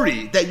 I'm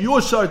bari that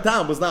your shar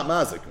tam was not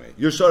mazik me.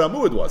 Your shar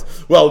amud was.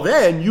 Well,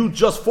 then you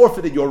just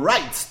forfeited your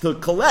rights to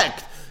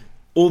collect,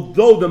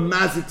 although the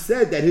mazik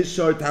said that his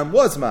shar tam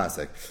was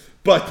mazik.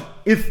 But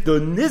if the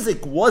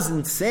Nizik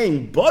wasn't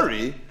saying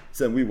bari,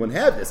 then we wouldn't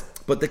have this.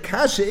 But the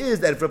kasha is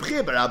that if Reb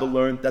Chia bar Abba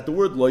learned that the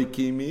word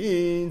loiki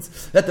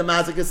means that the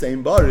mazik is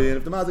saying bari, and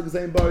if the mazik is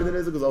saying bari, then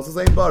Nizik is also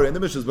saying bari, and the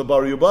Mishnah is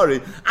bari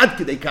ubari. Ad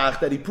kedei kach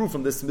that he proved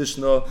from this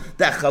Mishnah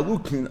that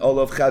chalukin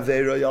olav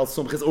chaveira yal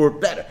sumchis, or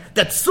better,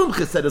 that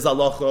sumchis said is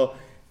halacha.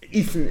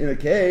 even in a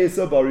case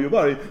of Bari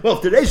Ubari. Well,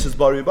 if the Reish is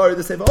Bari Ubari,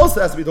 the Sefer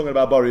also has to be talking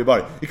about Bari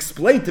Ubari.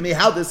 Explain to me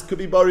how this could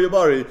be Bari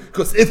Ubari,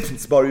 because if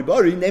it's Bari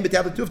Ubari, name it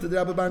Yav Tufta the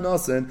Rabbi Bar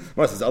Nasan.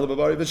 Gemara says Allah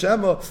Bari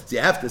V'Shema. So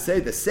you have to say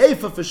the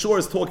Sefer for sure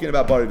is talking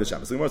about Bari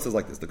V'Shema. So Gemara says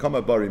like this: the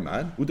Kama Bari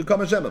man, who the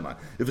Kama Shema man.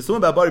 If it's talking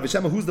about Bari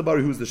V'Shema, who's the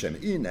Bari? Who's the Shema?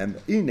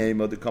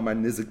 Inema the Kama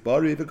Nizik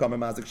Bari, the Kama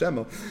Mazik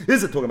Shema.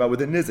 Is it talking about where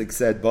the Nizik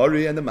said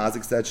Bari and the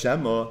Mazik said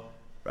Shema?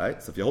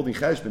 Right? So if you're holding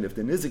cheshbon, if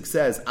the nizik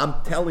says, I'm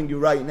telling you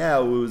right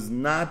now, it was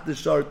not the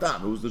shar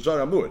tam, it was the shar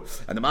amur,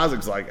 and the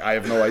mazik's like, I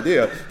have no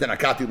idea, then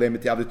akati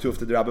le'met yav tuf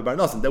to the Rabbi Bar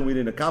Nasan, then we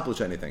didn't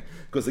accomplish anything.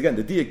 Because again,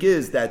 the diak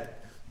is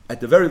that at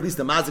the very least,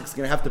 the mazik's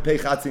going to have to pay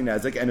chatzi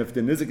nezik, and if the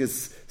nizik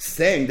is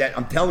saying that,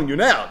 I'm telling you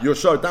now, your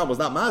shar tam was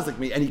not mazik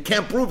me, and he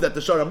can't prove that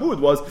the shar amur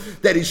was,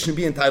 that he should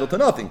be entitled to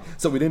nothing.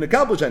 So we didn't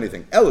accomplish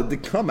anything. Ela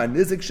dekama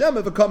nizik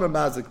shema v'kama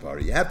mazik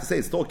pari. You have to say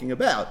it's talking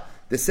about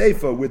the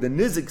sefer where the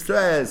nizik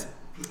says,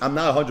 I'm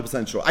not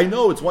 100% sure. I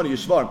know it's one of your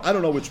shvarim. I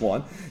don't know which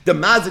one. The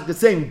mazik is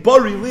saying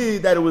Bari Li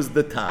that it was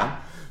the tam.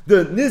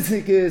 The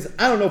nizik is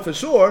I don't know for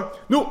sure.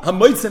 No,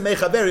 hamoitze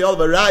mechaveri al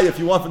varay if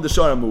you want from the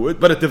shar amud.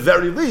 But at the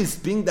very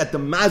least, being that the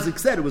mazik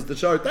said it was the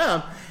shar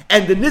tam,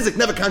 and the nizik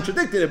never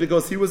contradicted it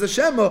because he was a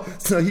shema,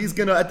 so he's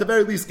gonna at the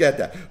very least get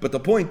that. But the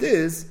point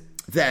is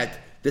that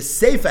the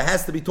sefer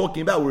has to be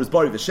talking about where it's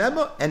Bari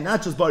V'Shema and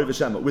not just Bari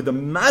V'Shema. Where the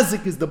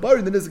mazik is the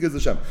Bari, the nizik is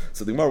the shema.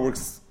 So the Gemara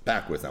works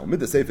backwards now.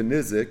 With the sefer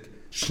nizik.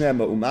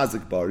 Shema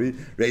umazik bari,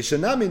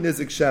 reishanami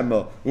nizik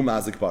shema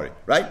umazik bari.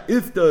 Right?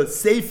 If the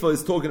sefer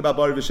is talking about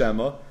bari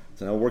v'shema,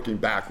 so now working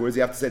backwards,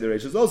 you have to say the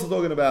reish is also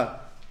talking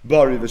about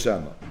bari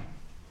v'shema.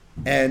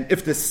 And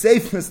if the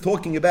sefer is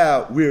talking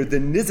about where the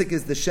nizik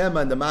is the shema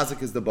and the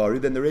mazik is the bari,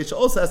 then the reish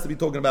also has to be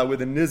talking about where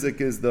the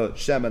nizik is the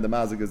shema and the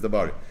mazik is the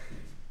bari.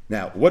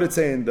 Now, what did it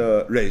say in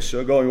the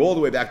reish? Going all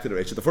the way back to the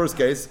reish. The first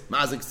case,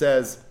 mazik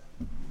says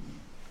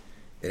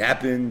it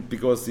happened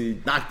because he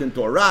knocked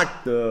into a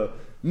rock. The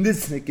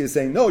Niznik is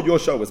saying, no, your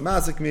shah was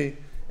mazik me.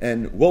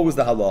 And what was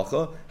the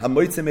halacha?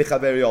 Hamoitze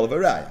mechaveri al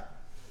varaya.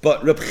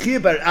 But Reb Chia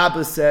bar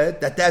Abba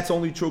said that that's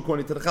only true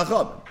according to the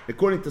Chachamim.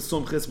 According to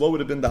Sumchis, what would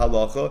have been the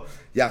halacha?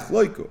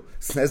 Yachloiku.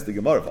 Says the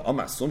Gemara,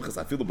 Amar Sumchis,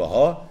 I feel the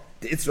Baha,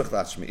 the Itzrach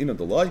Lashme'in and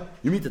the Loi.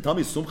 You mean to tell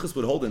me Sumchis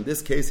would hold in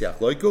this case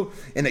Yachloiku?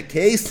 In a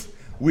case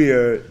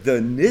where the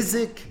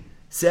Nizik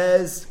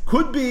says,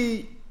 could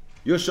be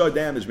your shah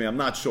damaged me, I'm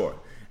not sure.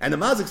 And the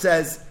Mazik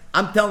says,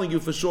 I'm telling you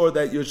for sure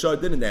that your shah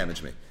didn't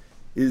damage me.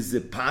 Is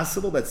it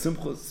possible that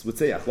Simchus would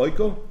say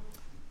Yachloiko?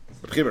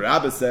 Rabbi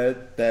Rabbi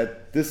said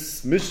that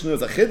this Mishnah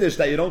is a chiddush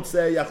that you don't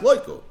say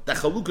Yachloiko. That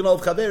Chalukin al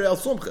Chaveri al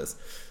Sumchus.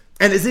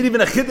 And is it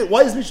even a chiddush?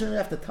 Why does Mishnah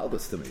have to tell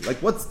this to me? Like,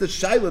 what's the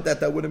shayla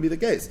that wouldn't be the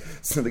case?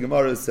 So the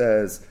Gemara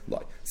says,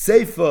 like,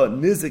 Seifa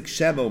Nizik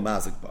Shemo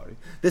Mazik Bari.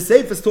 The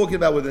Seifa is talking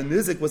about where the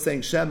Nizik was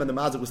saying Shem and the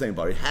Mazik was saying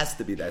Bari. It has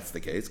to be that's the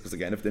case, because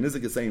again, if the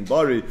Nizik is saying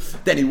Bari,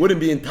 then he wouldn't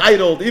be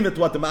entitled even to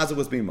what the Mazik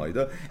was being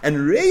Maida. And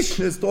Reish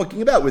is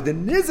talking about where the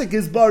Nizik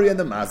is Bari and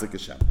the Mazik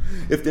is Shem.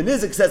 If the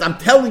Nizik says, I'm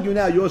telling you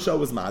now, your shah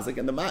was Mazik,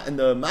 and the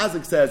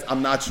Mazik says,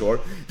 I'm not sure,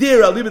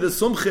 there, I'll leave it as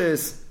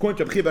Sumchis,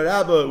 according to Rabbi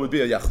Rabba, would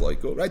be a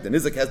Yachloiko, right? The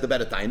Nizik has the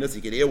better tainus,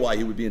 you can hear why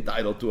he would be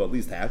entitled to at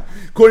least half.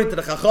 According to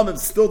the Chachamim,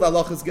 still the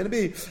halacha is going to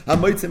be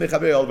Hamoitze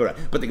Mechaveri al Varay.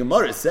 But the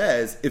Gemara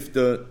says, if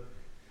the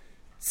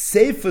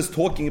Seif is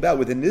talking about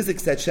where the Nizik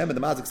said Shem and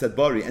the Mazik said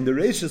Bari, and the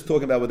Reish is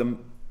talking about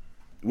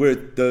where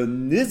the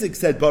Nizik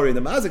said Bari and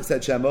the Mazik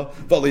said Shema,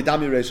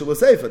 Volidami Reish will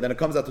Seifa. Then it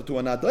comes out to two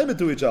and not daima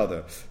to each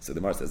other. So the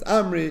Gemara says,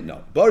 Amri,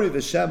 no. Bari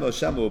v'Shema,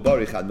 Shema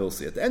Bari Chad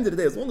Milsi. At the end of the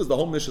day, as long as the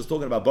whole Mishnah is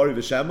talking about Bari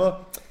v'Shema,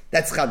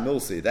 that's Chad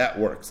Milsi. That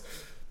works.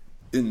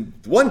 In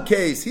one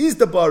case, he's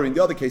the Bari, in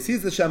the other case,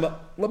 he's the Shema.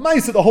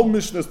 L'maisa, the whole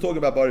Mishnah is talking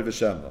about Bari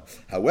v'Shema.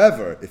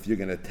 However, if you're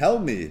going to tell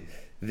me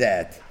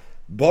that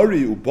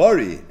Bari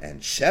Ubari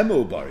and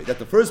Shema Ubari, that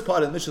the first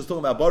part of the Mishnah is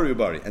talking about Bari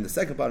Ubari, and the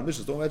second part of the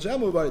Mishnah is talking about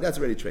Shema Ubari, that's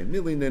already trained.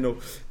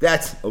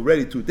 That's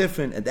already too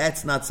different, and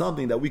that's not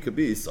something that we could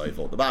be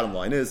soiful. The bottom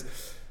line is,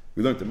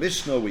 we learned the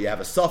Mishnah, we have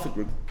a suffix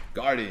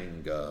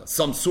regarding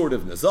some sort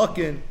of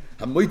Nezakin,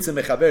 Hamoitze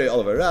Mechaveri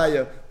al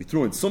Varaya, we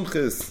threw in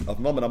Sumchis of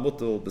Maman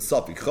Amutel, the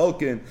suffix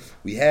Cholkin,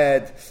 we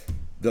had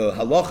the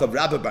halacha of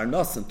Rabbi Bar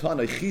Nasan,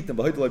 Tanai Chit, and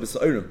Bahoidalai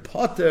B'Sa'ir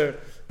Potter,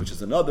 which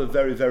is another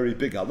very, very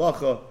big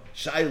halacha.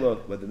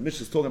 Shaila, whether the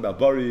Mishnah is talking about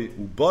Bari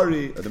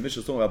Ubari, or the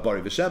Mishnah is talking about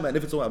Bari V'Shema, and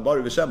if it's talking about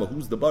Bari V'Shema,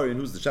 who's the Bari and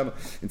who's the Shema?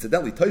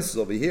 Incidentally, Taisus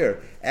over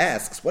here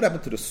asks, what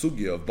happened to the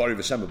sugya of Bari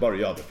V'Shema, Bari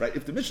Yadav, right?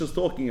 If the Mishnah is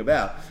talking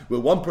about where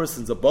one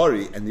person's a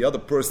Bari and the other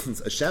person's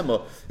a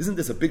Shema, isn't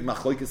this a big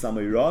machlokes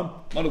amayram?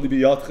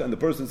 And the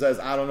person says,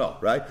 I don't know,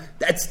 right?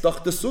 That's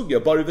doch the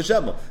sugya, Bari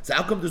V'Shema. So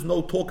how come there's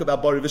no talk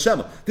about Bari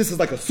V'Shema? This is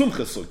like a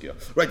sumcha sugya,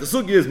 right? The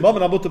sugya is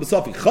Maman Amuta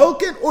B'Safi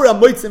Cholkin or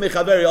Amoitze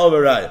Mechaveri Al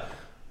Varaya.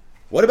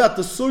 What about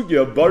the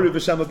sugya of Bari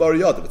V'Shema Bari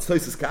Yadav? It's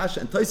Tosfos Kasha,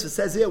 and Tosfos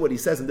says here what he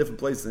says in different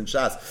places in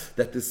Shas,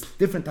 that there's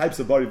different types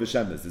of Bari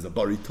V'Shemas. There's a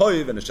Bari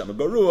Toiv and a Shema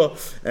Barua,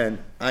 and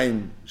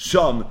Ein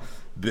Sham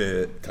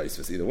Be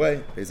Tosfos. Either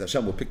way, Beis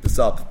Hashem will pick this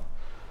up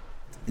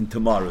in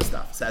tomorrow's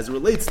daf. So as it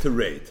relates to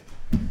raid,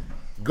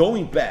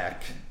 going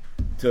back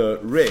to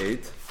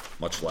raid,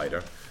 much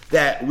lighter,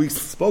 that we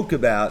spoke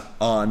about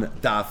on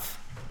Daf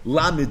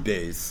Lamed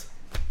Beis,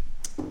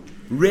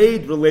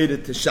 raid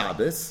related to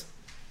Shabbos,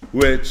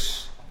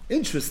 which,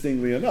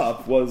 interestingly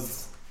enough,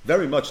 was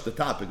very much the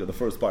topic of the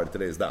first part of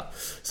today's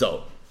Daf.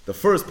 So, the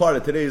first part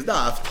of today's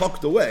Daf,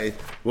 tucked away,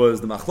 was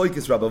the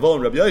Machlokes Rabbi Avo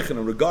and Rabbi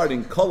Yochanan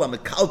regarding Kol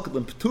HaMekalkel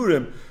and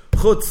Pturim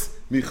Chutz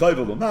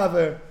Michayvel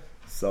U'Maver.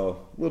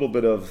 So, a little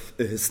bit of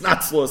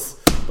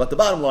hisnatzlus, but the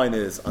bottom line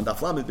is, on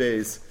Daf Lamed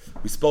Beis,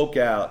 we spoke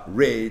out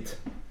raid,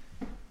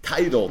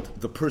 titled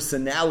The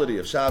Personality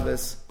of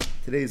Shabbos.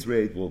 Today's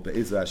raid will,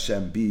 Be'ezer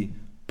Hashem, be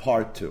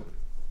part 2.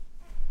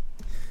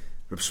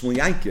 Reb Shmuel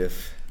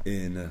Yankiv,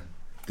 in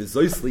the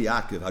Zoisli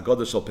Yaakov,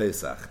 Haggadah Shel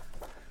Pesach,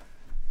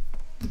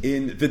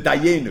 in the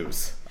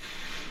Dayenus,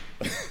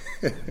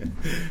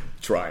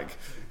 trying.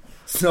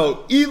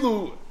 So,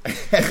 Ilu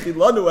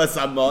Echilanu Es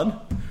Amon,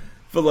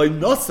 V'loi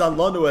Nosan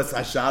Lanu Es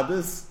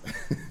HaShabbos,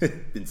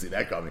 didn't see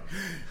that coming,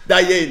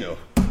 Dayenu.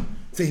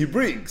 So he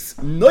brings,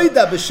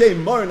 Noida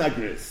B'Shem Moran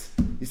Agris.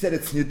 He said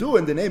it's Nidu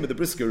in the name of the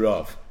Brisker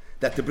Rav,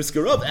 that the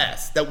Brisker Rav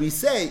asked, that we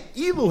say,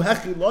 Ilu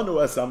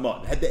Hechilanu Es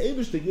Amon, had the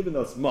Eibushter given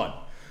us Mon,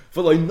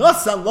 V'loi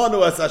Nosan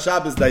Lanu Es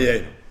HaShabbos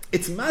Dayenu.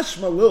 It's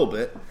mashma a little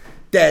bit,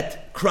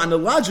 that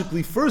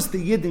chronologically, first the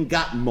Yidden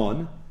got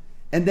Mon,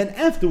 and then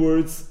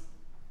afterwards,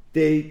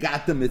 they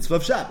got the mitzvah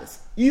of Shabbos.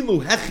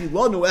 Ilu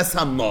Hechilanu Es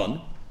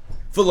Hamon,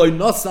 V'loi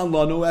Nosan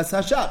Lanu Es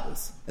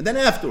HaShabbos. And then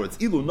afterwards,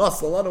 Ilu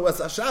Nosan Lanu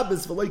Es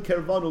HaShabbos, V'loi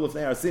Kervanu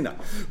L'fnei Arsina.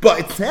 But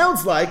it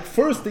sounds like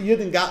first the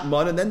Yidden got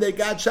Mon, and then they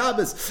got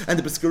Shabbos. And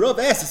the Brisker Rav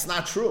asks, it's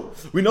not true.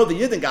 We know the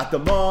Yidden got the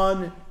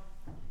Mon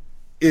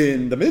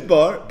in the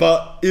Midbar,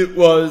 but it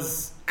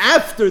was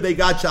after they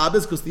got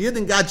Shabbos, because the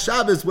Yidden got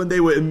Shabbos when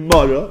they were in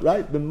Mara,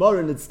 right? The Mara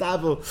and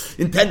Itztavo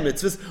in 10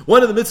 mitzvahs.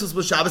 One of the mitzvahs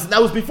was Shabbos, and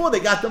that was before they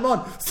got them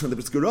on. So the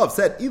Brisker Rav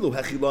said, Ilu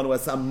hechilanu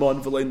es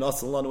hamon v'loi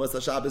nasan lanu es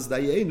haShabbos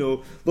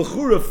dayenu.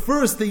 L'chura,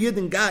 first the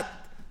Yidden got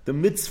the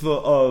mitzvah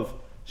of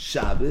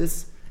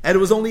Shabbos, and it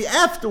was only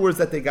afterwards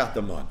that they got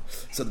them on.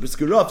 So the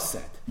Brisker Rav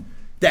said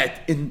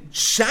that in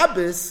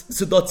Shabbos,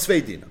 Sedot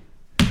Tzvei Dinam.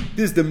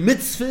 There's the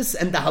mitzvahs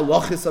and the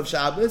halachas of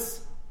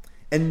Shabbos,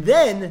 and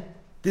then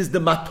there's the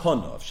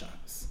matana of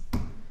Shabbos.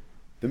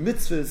 The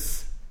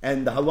mitzvahs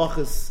and the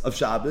halachas of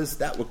Shabbos,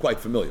 that we're quite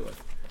familiar with.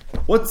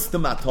 What's the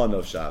matana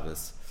of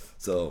Shabbos?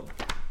 So,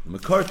 the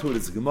Makar to it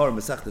is the Gemara,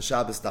 Masechta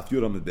Shabbos, Daf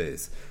Yud Amud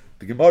Beis.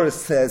 The Gemara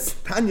says,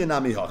 Tanya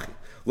nami hachi,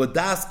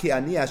 L'das ki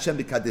ani Hashem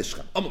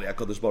b'kadishchem. Amalei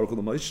HaKadosh Baruch Hu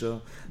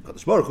l'Moshe.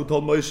 HaKadosh Baruch Hu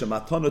told Moshe,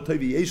 Matana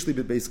toiva yesh li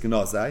b'beis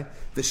genazai,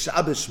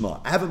 v'Shabbos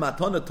shma. I have a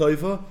matana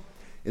toiva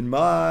in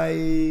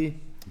my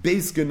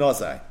beis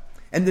genazai.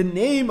 And the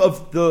name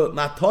of the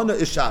matana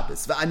is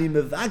Shabbos. V'ani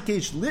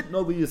mevakesh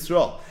litno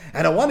liYisrael.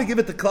 And I want to give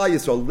it to Klal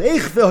Yisrael. Leich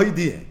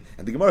v'hoidiyeh.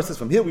 And the Gemara says,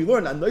 from here we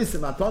learn, anoisim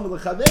matana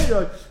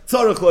l'chaveiroi,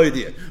 tzarech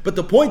loidiyeh. But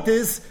the point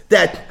is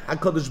that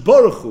HaKadosh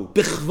Baruch Hu,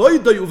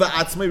 b'chvoidoi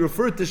uva'atzmai,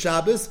 referred to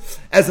Shabbos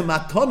as a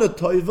matana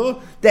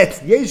toiva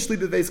that's yesh li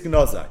b'veis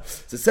genazai.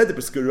 So said the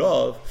Brisker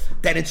Rav,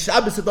 that in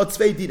Shabbos it's not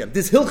tzvei dinim.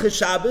 There's Hilchas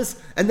Shabbos,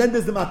 and then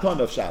there's the matana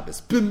of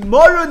Shabbos.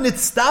 B'mara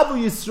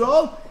nitztavu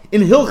Yisrael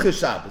in Hilchas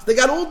Shabbos. They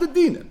got all the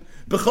dinim.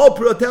 Now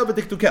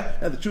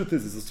the truth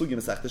is, it's a sugi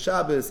Masechta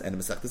Shabbos and a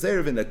Masechta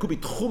Eruvin. That could be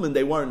Tchumen,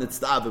 they weren't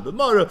Nitztava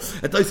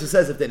B'mara. And Tosfos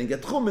says if they didn't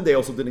get Tchumen, they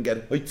also didn't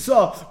get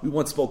Hoitzah. We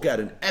once spoke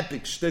out an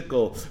epic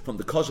shtickle from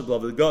the Kosher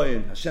Glav of the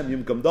Goyin, Hashem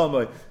Yimkam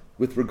Damai,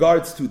 with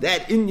regards to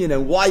that Inyan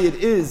and why it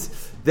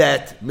is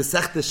that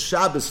Masechta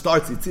Shabbos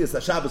starts Yitzias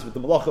HaShabbos with the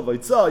Malacha of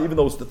Hoitzah, even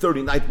though it's the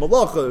 39th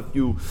Malacha, if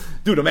you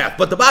do the math.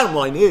 But the bottom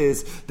line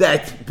is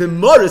that the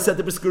Mara said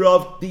the Brisker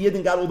Rav, the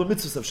Yidden got all the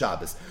mitzvahs of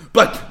Shabbos.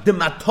 But the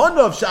Matana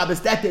of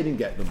Shabbos, that they didn't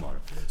get the Mara.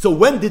 So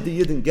when did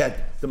the Yidden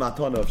get the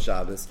Matana of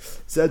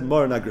Shabbos? Said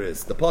Mara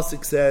Nagris. The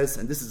Pasuk says,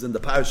 and this is in the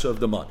parasha of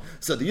the Mon.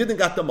 So the Yidden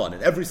got the Mon,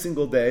 and every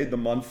single day the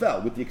Mon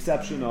fell, with the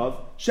exception of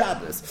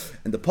Shabbos.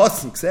 And the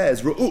Pasuk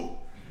says, Ru'u.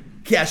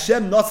 Ki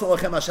Hashem nasan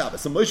lachem HaShabbos.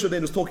 So Moshe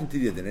Rabbeinu was talking to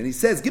the Yidden, and he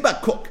says, "Give a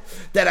cook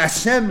that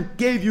Hashem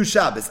gave you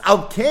Shabbos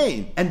al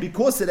kain, and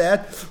because of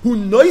that, hu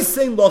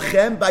noisein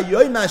lachem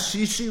b'yoyim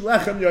hashishi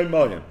lechem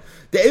yoymayim."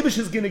 The Eibush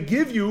is going to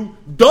give you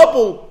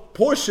double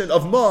portion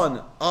of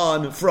man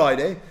on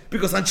Friday,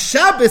 because on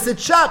Shabbos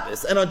it's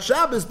Shabbos, and on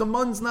Shabbos the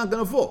man's not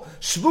going to fall.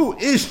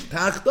 Shvu ish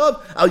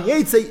tachtav al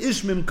yetzei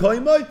ish mim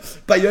koimoi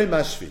b'yoyim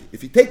hashvi.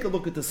 If you take a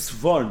look at the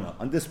Svarna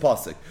on this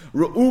pasuk,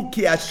 Ru'u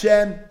ki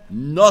Hashem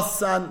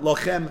nasan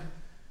lachem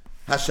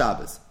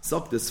HaShabbos.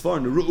 Sok the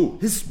Svarna Ru'u.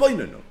 His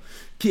spoinanu.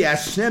 Ki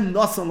Hashem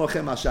nasan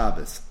lachem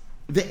HaShabbos.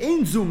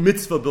 Ve'ein zu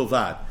mitzvah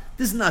bilvad.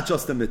 This is not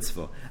just a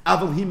mitzvah.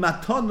 Aval hi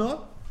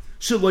matana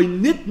sheloi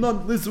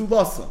nitnan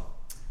lizulasa.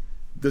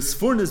 The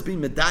Svarna is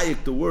being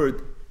medayik the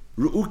word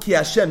Ru'u ki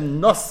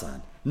Hashem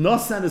nasan.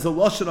 Nasan is a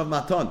lashon of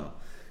matana.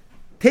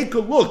 Take a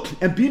look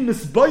and be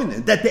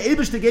misboinen that the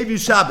Eibishter gave you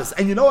Shabbos.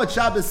 And you know what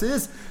Shabbos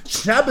is?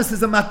 Shabbos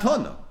is a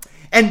matana.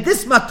 And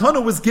this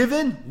matana was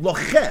given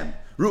lochem.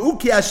 Ru'u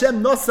ki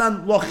Hashem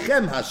nosan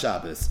lochem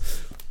HaShabbos.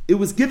 it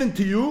was given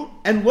to you,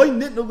 and loy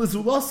nitna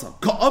l'zulasam.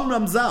 Ka'am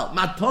ramzal,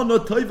 matana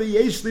toiva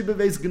yesh li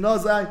beveis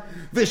gnazai,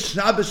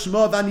 v'shabes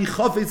shma v'ani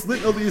chafetz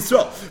litna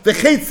l'Yisrael.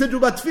 V'chet sidru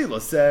batfila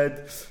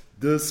said,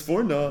 this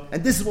forna,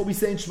 and this is what we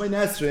say in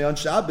Shemoneh Esrei on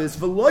Shabbos,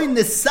 v'loy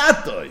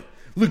nesatoi,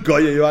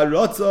 l'goya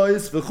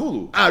yo'arotzos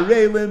v'chulu,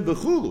 arelim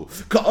v'chulu,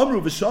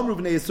 ka'amru v'shamru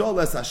v'nei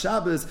Yisrael es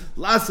ha-Shabbos,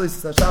 lasos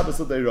es ha-Shabbos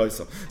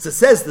l'deiroso. So it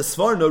says the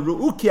Sforno,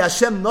 ru'u ki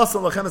Hashem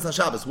nosan lachem es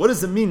ha-Shabbos. What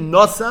does it mean,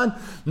 nosan?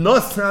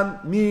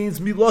 Nosan means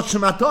milot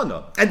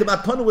shematana, and the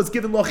matana was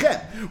given lochem.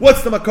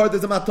 What's the makar?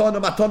 There's a matana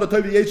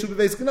tovi yeshu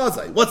b'veis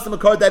gnazai. What's the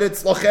makar that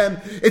it's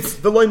lochem? It's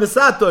v'loy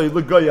nesatoi,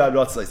 l'goya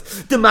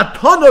yo'arotzos. The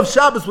matana of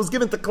Shabbos was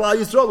given to Klal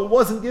Yisrael. It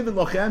wasn't given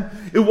lochem.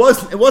 It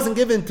wasn't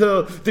given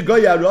to the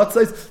goya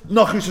yo'arotzos.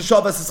 Nachish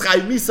Shabbos is Chai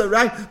Misa,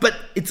 right? But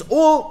it's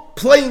all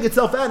playing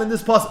itself out in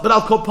this passage. But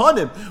I'll call upon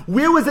him.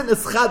 Where was it in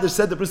Eschadish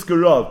said the Brisker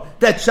Rav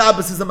that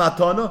Shabbos is a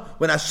matana?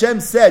 When Hashem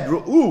said,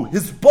 Ru'u,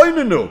 his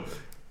boinenu,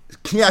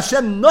 Ki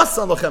Hashem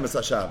nosan lochem es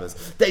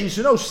ha-Shabbos. That you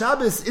should know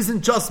Shabbos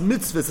isn't just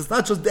mitzvahs. It's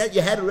not just that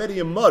you had already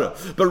in Mara.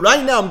 But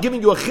right now I'm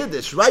giving you a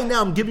chiddush. Right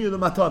now I'm giving you the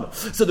matana.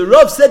 So the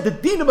Rav said the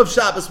dinam of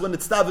Shabbos when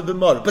it's Tavid in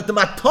Mara. But the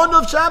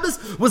matana of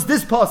Shabbos was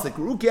this pasuk.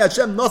 Ru'u ki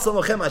Hashem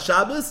nosan lochem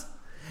ha-Shabbos.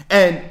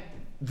 And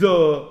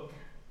the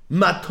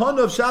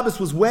matana of Shabbos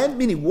was when?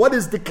 Meaning, what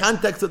is the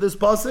context of this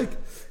pasuk?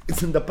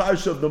 It's in the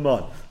parsha of the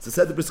man. So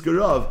said the Brisker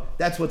Rav,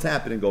 that's what's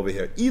happening over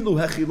here. Ilu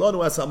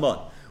hechilanu as haman.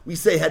 We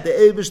say, had the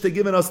Eibushter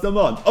given us the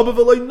man,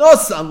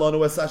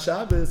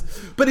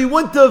 but he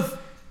wouldn't have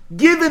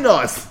given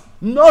us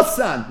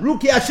nosan,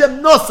 ruki Hashem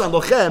nosan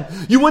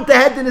lochem. You wouldn't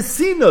have had the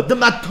nesina, the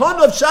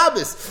matana of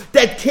Shabbos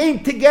that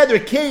came together,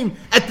 came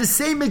at the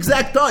same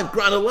exact time,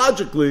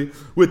 chronologically,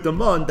 with the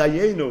man,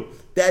 dayenu.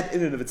 That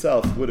in and of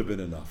itself would have been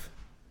enough.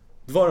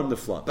 Dvarim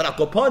neflam. But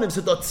Akopanim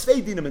said, "Dot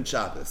tzvei dinim in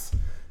Shabbos."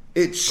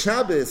 It's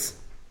Shabbos.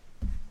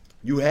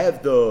 You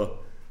have the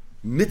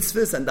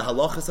mitzvahs and the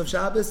halachas of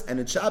Shabbos, and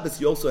in Shabbos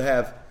you also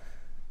have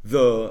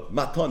the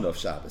matana of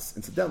Shabbos.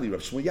 Incidentally,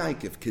 Rav Shmuel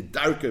Yankiv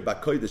Kedarker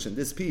Bakodesh in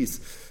this piece,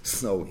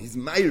 so he's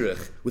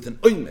meirich with an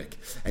oimek,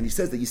 and he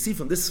says that you see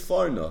from this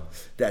farna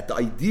that the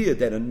idea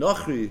that a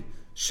nachri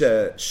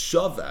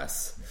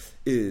shavas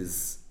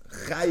is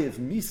chayiv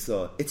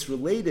misa, it's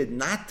related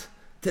not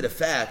to the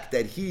fact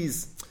that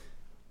he's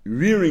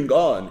rearing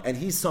on and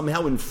he's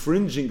somehow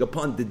infringing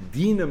upon the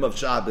dinim of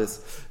Shabbos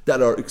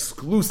that are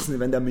exclusive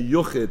and that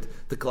miyuchid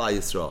to Klal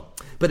Yisrael.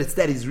 But it's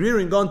that he's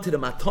rearing on to the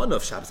matana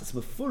of Shabbos. It's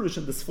mefurish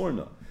in this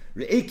forna.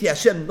 Re'eki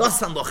Hashem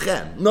nosan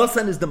lochem.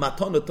 Nosan is the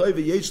matana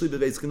toiva yeshli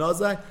beveis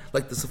gnazai,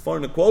 like the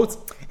Seforna quotes,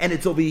 and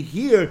it's over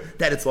here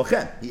that it's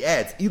lochem. He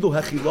adds, ilu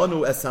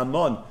hechilanu es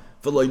haman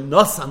v'loi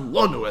nosan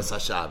lonu es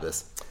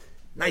ha-Shabbos.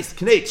 Nice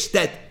knetch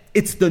that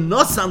it's the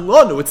nosan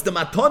lonu, it's the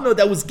matana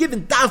that was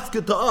given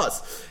dafka to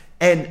us.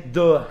 And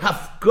the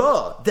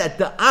hafka that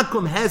the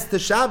akum has to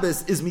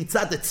Shabbos is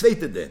mitzad the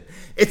tzveite din.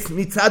 It's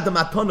mitzad the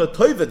matana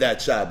toiva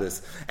that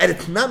Shabbos. And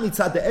it's not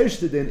mitzad the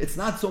ershte din. It's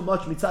not so much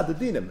mitzad the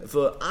dinim. If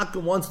an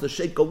akum wants to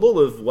shake a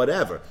lulav,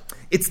 whatever.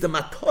 It's the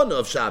matana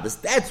of Shabbos.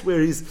 That's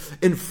where he's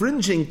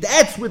infringing.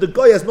 That's where the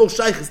guy has no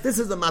shaykhs. This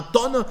is a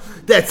matana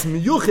that's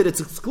miyuchid. It's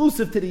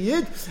exclusive to the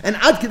yid. And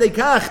ad kedei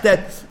kach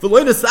that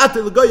v'loy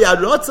nesate l'goy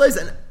yarotzais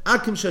and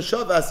akum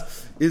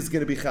shashavas is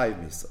going to be chayiv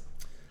misa.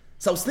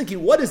 So I was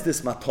thinking, what is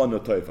this matana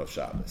toiv of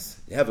Shabbos?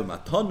 You have a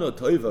matana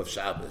toiv of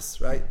Shabbos,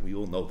 right? We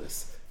all know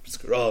this.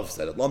 Rav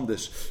said at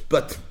Lamdish.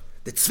 But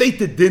the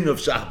tzveite din of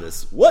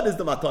Shabbos, what is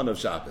the matana of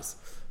Shabbos?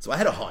 So I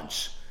had a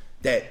hunch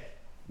that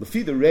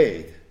Lefi the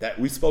raid that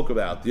we spoke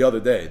about the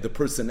other day, the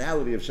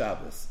personality of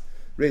Shabbos,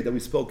 raid that we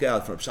spoke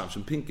out from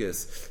Shamshon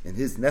Pincus in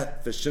his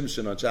Nefesh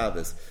Shimshon on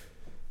Shabbos.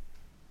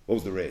 What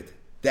was the raid?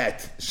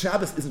 That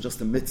Shabbos isn't just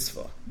a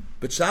mitzvah,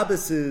 but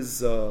Shabbos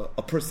is a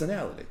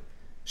personality.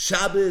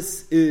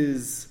 Shabbos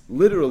is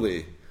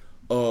literally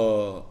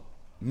a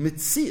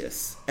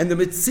mitzias. And the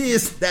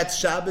mitzias that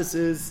Shabbos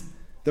is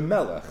the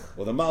melech,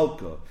 or the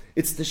malka.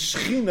 It's the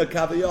shechina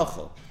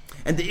kavayachal.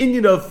 And the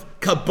Indian of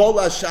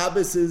Kabbalah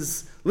Shabbos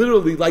is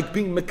literally like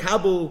being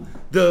mekabel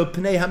the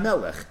pnei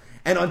hamelech.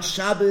 And on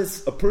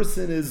Shabbos, a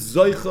person is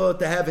zoicha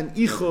to have an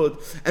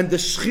ichud, and the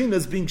shechina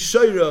is being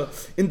shoira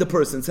in the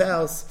person's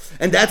house.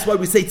 And that's why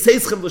we say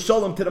tzeischem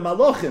l'shalom to the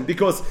malachim,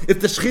 because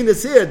if the shechina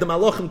is here, the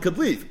malachim could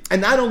leave.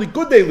 And not only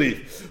could they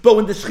leave, but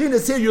when the shechina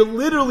is here, you're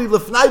literally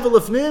l'fnai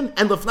v'l'fnim,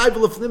 and l'fnai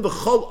v'l'fnim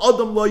v'chol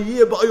adam lo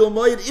yir ba'oyol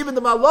moyed, even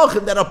the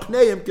malachim that are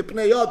pneim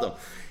k'pnei adam.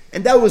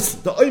 And that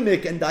was the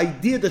oimik and the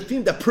idea, the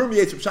theme that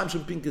permeates from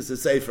Shamshon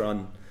Pincus' sefer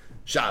on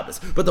Shabbos.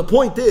 But the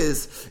point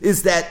is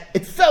that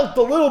it felt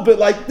a little bit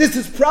like this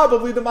is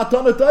probably the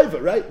matana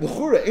toiva, right?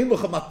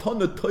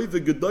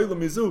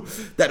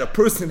 That a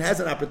person has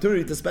an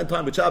opportunity to spend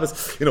time with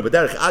Shabbos. But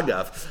Derech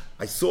Agav,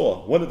 I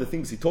saw one of the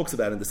things he talks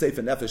about in the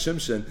Sefer Nefesh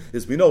Shimshon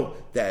is we know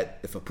that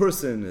if a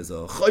person is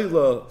a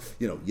chayla,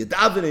 you're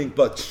davening,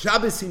 but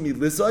Shabbos himi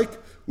lizaik,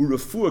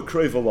 urafua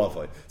kreva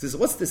lavai. So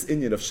what's this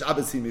Indian of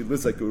Shabbos himi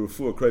lizaik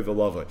urafua kreva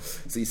lavai?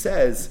 So he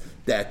says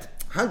that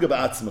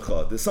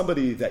there's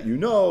somebody that you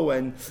know,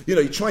 and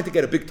you're trying to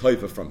get a big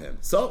toiva from him.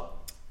 So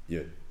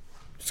you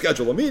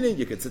schedule a meeting,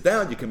 you can sit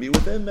down, you can meet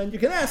with him, and you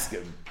can ask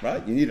him,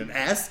 right? You need an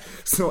ask,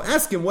 so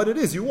ask him what it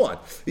is you want.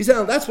 He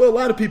said, that's what a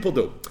lot of people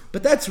do.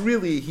 But that's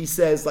really, he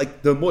says,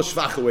 like the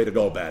mushvacha way to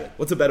go about it.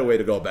 What's a better way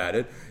to go about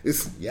it?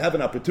 Is you have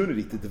an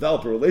opportunity to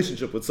develop a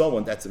relationship with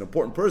someone that's an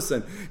important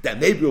person that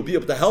maybe will be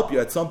able to help you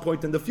at some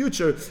point in the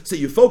future, so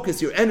you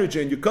focus your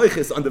energy and your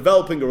koiches on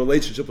developing a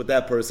relationship with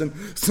that person,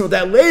 so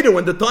that later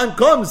when the time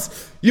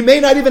comes, you may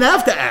not even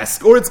have to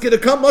ask, or it's going to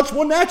come much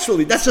more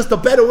naturally. That's just a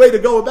better way to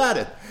go about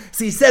it.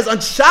 So he says, on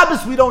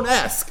Shabbos we don't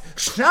ask.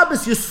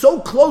 Shabbos, you're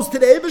so close to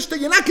the Eibishter,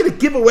 you're not going to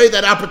give away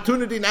that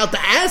opportunity now to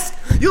ask.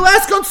 You'll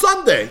ask on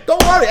Sunday.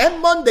 Don't worry,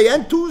 and Monday,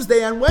 and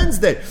Tuesday, and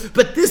Wednesday.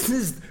 But this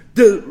is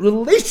the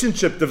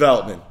relationship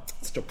development.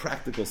 Such a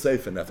practical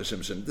sefer, Nefesh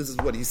Shimshon. This is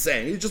what he's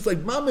saying. He's just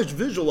like mamish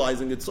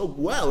visualizing it so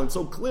well and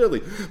so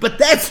clearly. But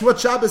that's what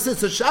Shabbos is.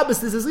 So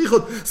Shabbos is his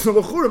ichud. So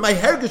l'chura, my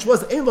hergish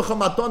was ein l'cha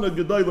matana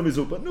gedoy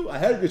l'mizu. But no, a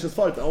hergish is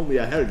far to only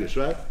a hergish,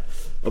 right?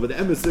 But the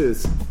emes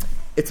is,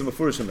 it's a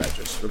mefurish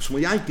medrash. Rav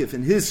Shmuel Yankiv,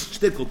 in his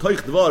shtickle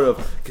toich dvar of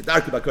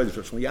Kedarki Bakodesh,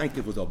 Rav Shmuel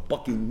Yankiv was a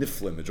bucky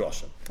nifle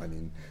midrashim. I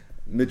mean,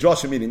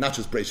 midrashim meaning not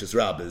just precious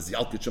rabbis,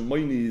 Yalkut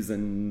Shemoinis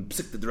and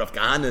Psikta the Rav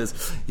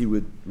Kahanas. He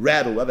would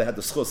rattle whoever had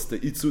the schus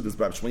to eat sudas.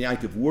 Rav Shmuel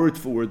Yankiv, word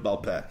for word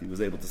balpeh, he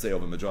was able to say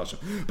over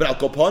midrashim. But Al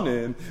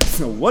Koponim,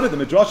 so one of the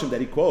midrashim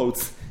that he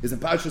quotes is in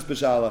Parshas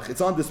Beshalach.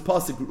 It's on this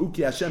pasuk,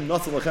 Uki Hashem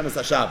Nasan Lochem Es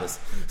HaShabbos.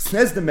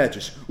 Says the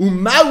medrash,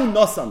 Umau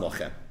Nasan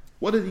Lochem.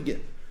 What did he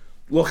give?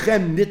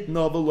 Lochem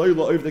nitna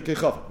v'loyla over the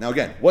kechav. Now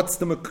again, what's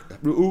the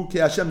Ru'u ki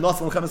Hashem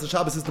nasan lochem es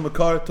Shabbos is the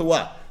makar to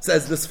what?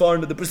 Says this far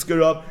into the brisker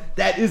of,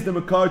 that is the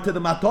makar to the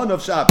matan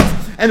of Shabbos.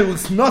 And it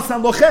was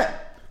nasan lochem.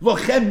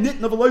 Lochem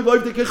nitna v'loyla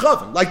over the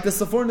kechav. Like the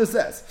Sephorna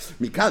says.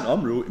 Mikan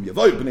amru, im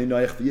yavoy b'nei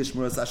noach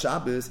v'yishmur es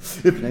Shabbos.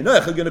 If b'nei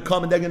noach are going to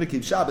come and they're going to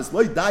keep Shabbos,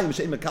 loy dayim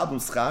she'im mekabim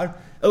schar,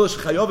 elo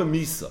shechayov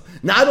misa.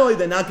 Not only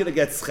they're not going to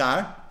get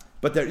schar,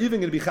 but they're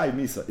even going to be chayiv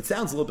misa. It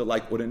sounds a little bit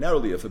like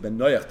ordinarily if a ben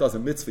noach does a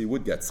mitzvah, he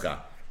would get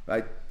schar.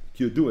 Right?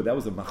 Kiyodua, that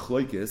was a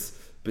machloikis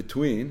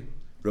between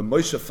Rav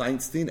Moshe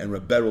Feinstein and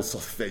Rav Beryl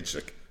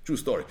Soloveitchik. True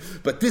story.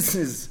 But this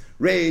is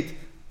raid,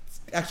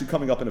 actually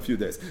coming up in a few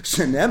days.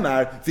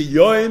 Shenemar,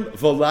 v'yoim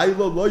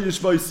v'laylo lo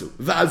yishvoisu,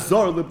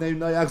 v'azor l'bnei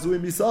noyach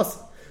zuim misas,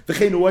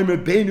 v'chein uoimer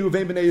beinu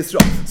v'ein b'nei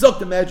Yisrael. Zok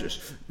the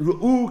medrash,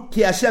 Ru'u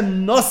ki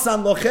Hashem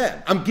nosan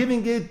lochem. I'm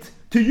giving it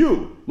to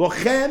you.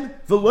 Lochem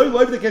v'loy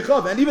loy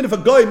v'kechav. And even if a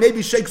guy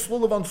maybe shakes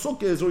lulav on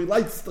sukkahs or he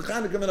lights the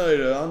Chanukah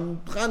menorah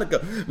on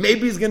Chanukah,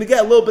 maybe he's going to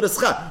get a little bit of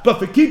schar. But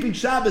for keeping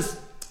Shabbos,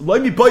 loy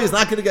mi boy is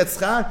not going to get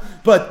schar,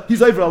 but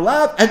he's over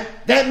allowed, and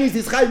that means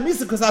he's chayiv misa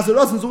because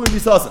aserosin zuim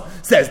misasim.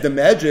 Says the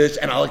medrash,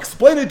 and I'll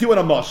explain it to you in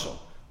a mashal.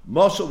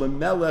 Mashal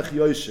l'melech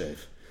Yoshev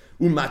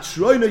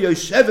u'matroina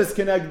Yosheves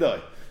kenegdoi.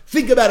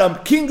 Think about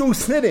a king who's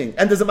sitting,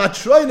 and there's a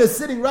matroina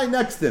sitting right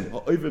next to him.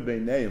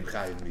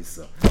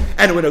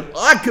 And when an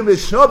Akim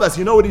is Shabbos,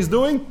 you know what he's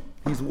doing?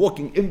 He's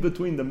walking in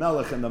between the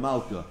Melech and the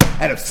Malka.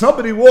 And if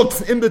somebody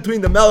walks in between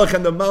the Melech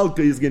and the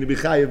Malka, he's going to be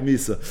Chayiv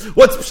Misa.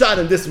 What's Pshat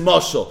in this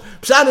mashal?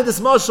 Pshat in this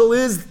mashal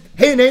is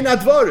Hein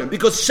Advarim,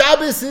 because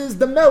Shabbos is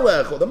the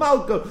Melech or the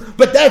Malka.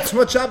 But that's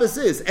what Shabbos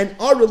is. And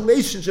our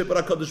relationship with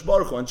HaKadosh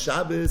Baruch Hu on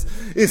Shabbos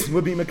is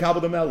we're being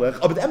Makabel the Melech.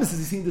 Oh, but the emphasis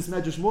is seeing this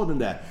medrash more than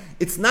that.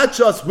 It's not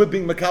just we're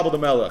being Makabel the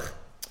Melech.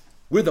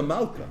 We're the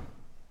Malka.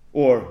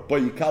 Or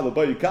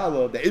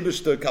Bayikala, the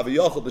Eibishter,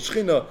 Kaviyachal, the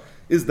Shechina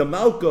is the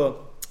Malka,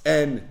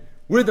 and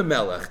we're the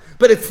Melech.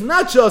 But it's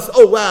not just,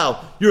 oh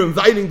wow, you're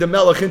inviting the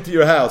Melech into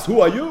your house. Who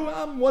are you?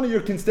 I'm one of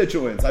your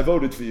constituents. I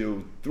voted for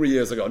you 3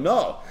 years ago.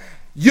 No.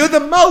 You're the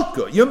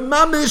Malka. You're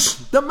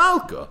Mamish the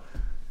Malka.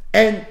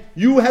 And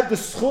you have the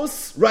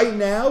schus right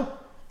now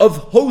of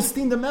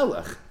hosting the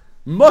Melech.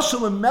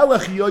 Mashal and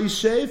Melech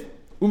Yoshev,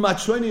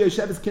 Umatroini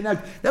Yoshev is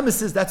connected. That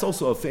says that's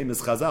also a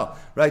famous Chazal,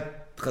 right?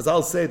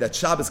 Chazal say that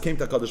Shabbos came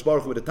to HaKadosh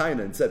Baruch Hu with a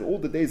taina and said all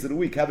the days of the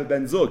week have a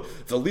ben zug.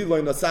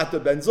 V'liloi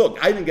nasata ben zug.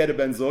 I didn't get a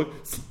ben zug.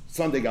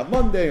 Sunday got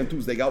Monday, and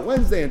Tuesday got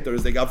Wednesday, and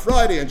Thursday got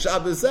Friday, and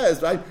Shabbos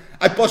says, right?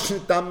 I don't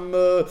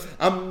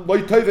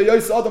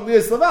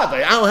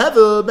have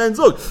a ben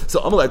zug.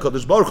 So Amalei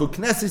HaKadosh Baruch Hu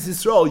Knesset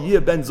Yisrael Yeh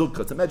ben zug.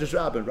 It's a medrash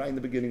rabbin right in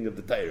the beginning of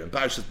the Torah in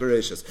Parshas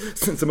Bereshis.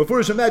 Since a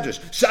mefurish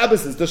medrash,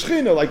 Shabbos is the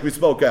Shechina like we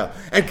spoke out,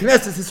 and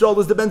Knesset Yisrael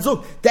is the ben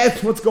zug.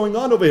 That's what's going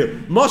on over here.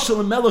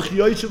 Mashal and Melech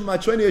Yoshev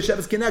Matroni Yoshev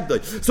is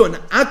connected. So in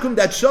Akum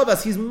that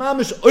Shabbos he's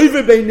mamish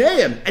over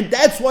beineim, and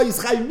that's why he's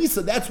chayiv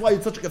misa. That's why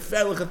it's such a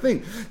gefährliche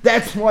thing.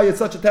 That's why it's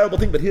such a terrible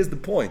thing. But here's the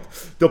point.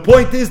 The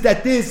point is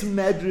that this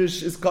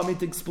medrash is coming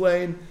to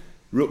explain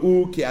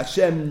Ru'u ki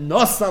Hashem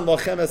nosan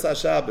lochem es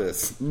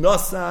HaShabbos.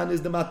 Nosan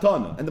is the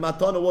matana, and the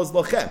matana was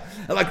lochem.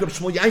 And like Rabbi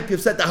Shmuel Yankiv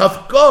said, the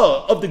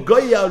hafkah of the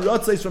Goya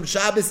Rotzais from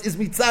Shabbos is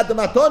mitzad the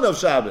matana of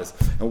Shabbos.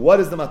 And what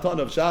is the matana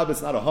of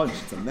Shabbos? Not a hunch,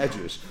 it's a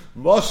medrash.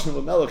 Moshe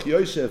l'melech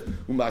Yoshev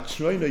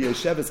u'matroina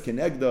Yoshev es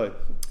kenegdoi.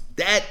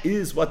 That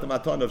is what the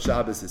Matan of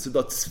Shabbos is. So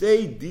the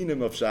Tzvei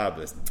Dinim of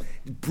Shabbos,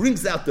 it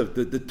brings out the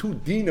two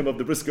Dinim of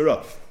the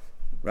Briskerah.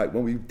 Right,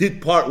 when we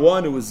did part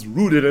one, it was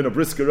rooted in a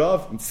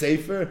Briskerah, in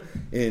Sefer,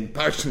 in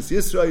Parshas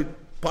Yisrael.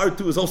 Part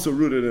 2 is also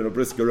rooted in a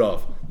brisker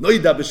of.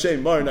 Noida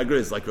b'shem mar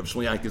nagris, like Rav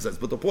Shmuel Yankiv says.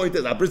 But the point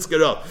is a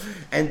brisker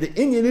of. And the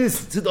inyan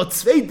is to the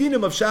zwei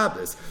dinim of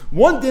Shabbos.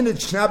 One din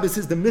of Shabbos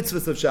is the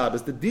mitzvahs of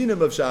Shabbos, the dinim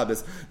of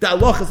Shabbos, the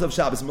halachas of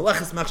Shabbos,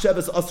 melechas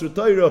machshavas asr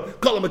Torah,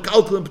 kol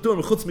ha'mekalkelim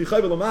p'turim chutz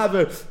michayv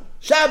l'maver.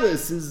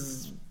 Shabbos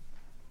is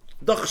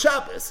doch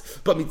Shabbos.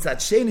 But mitzad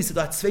sheni so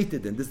that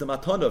zweite din, this is the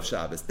matana of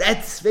Shabbos. That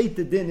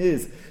zweite din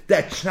is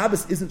that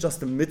Shabbos isn't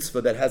just a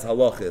mitzvah that has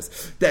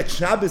halachas. That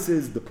Shabbos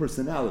is the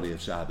personality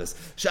of Shabbos.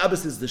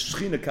 Shabbos is the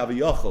Shechina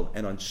Kaviyachol.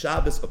 And on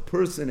Shabbos, a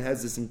person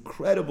has this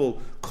incredible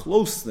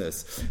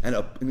closeness and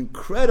an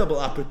incredible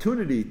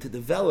opportunity to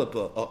develop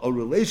a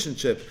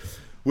relationship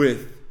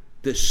with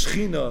the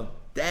Shechina.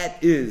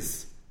 That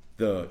is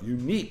the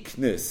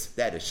uniqueness.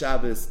 That is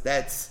Shabbos.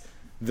 That's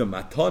the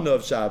matana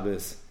of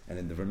Shabbos. And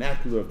in the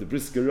vernacular of the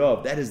Brisker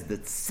Rav, that is the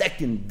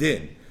second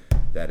din,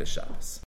 that is Shabbos.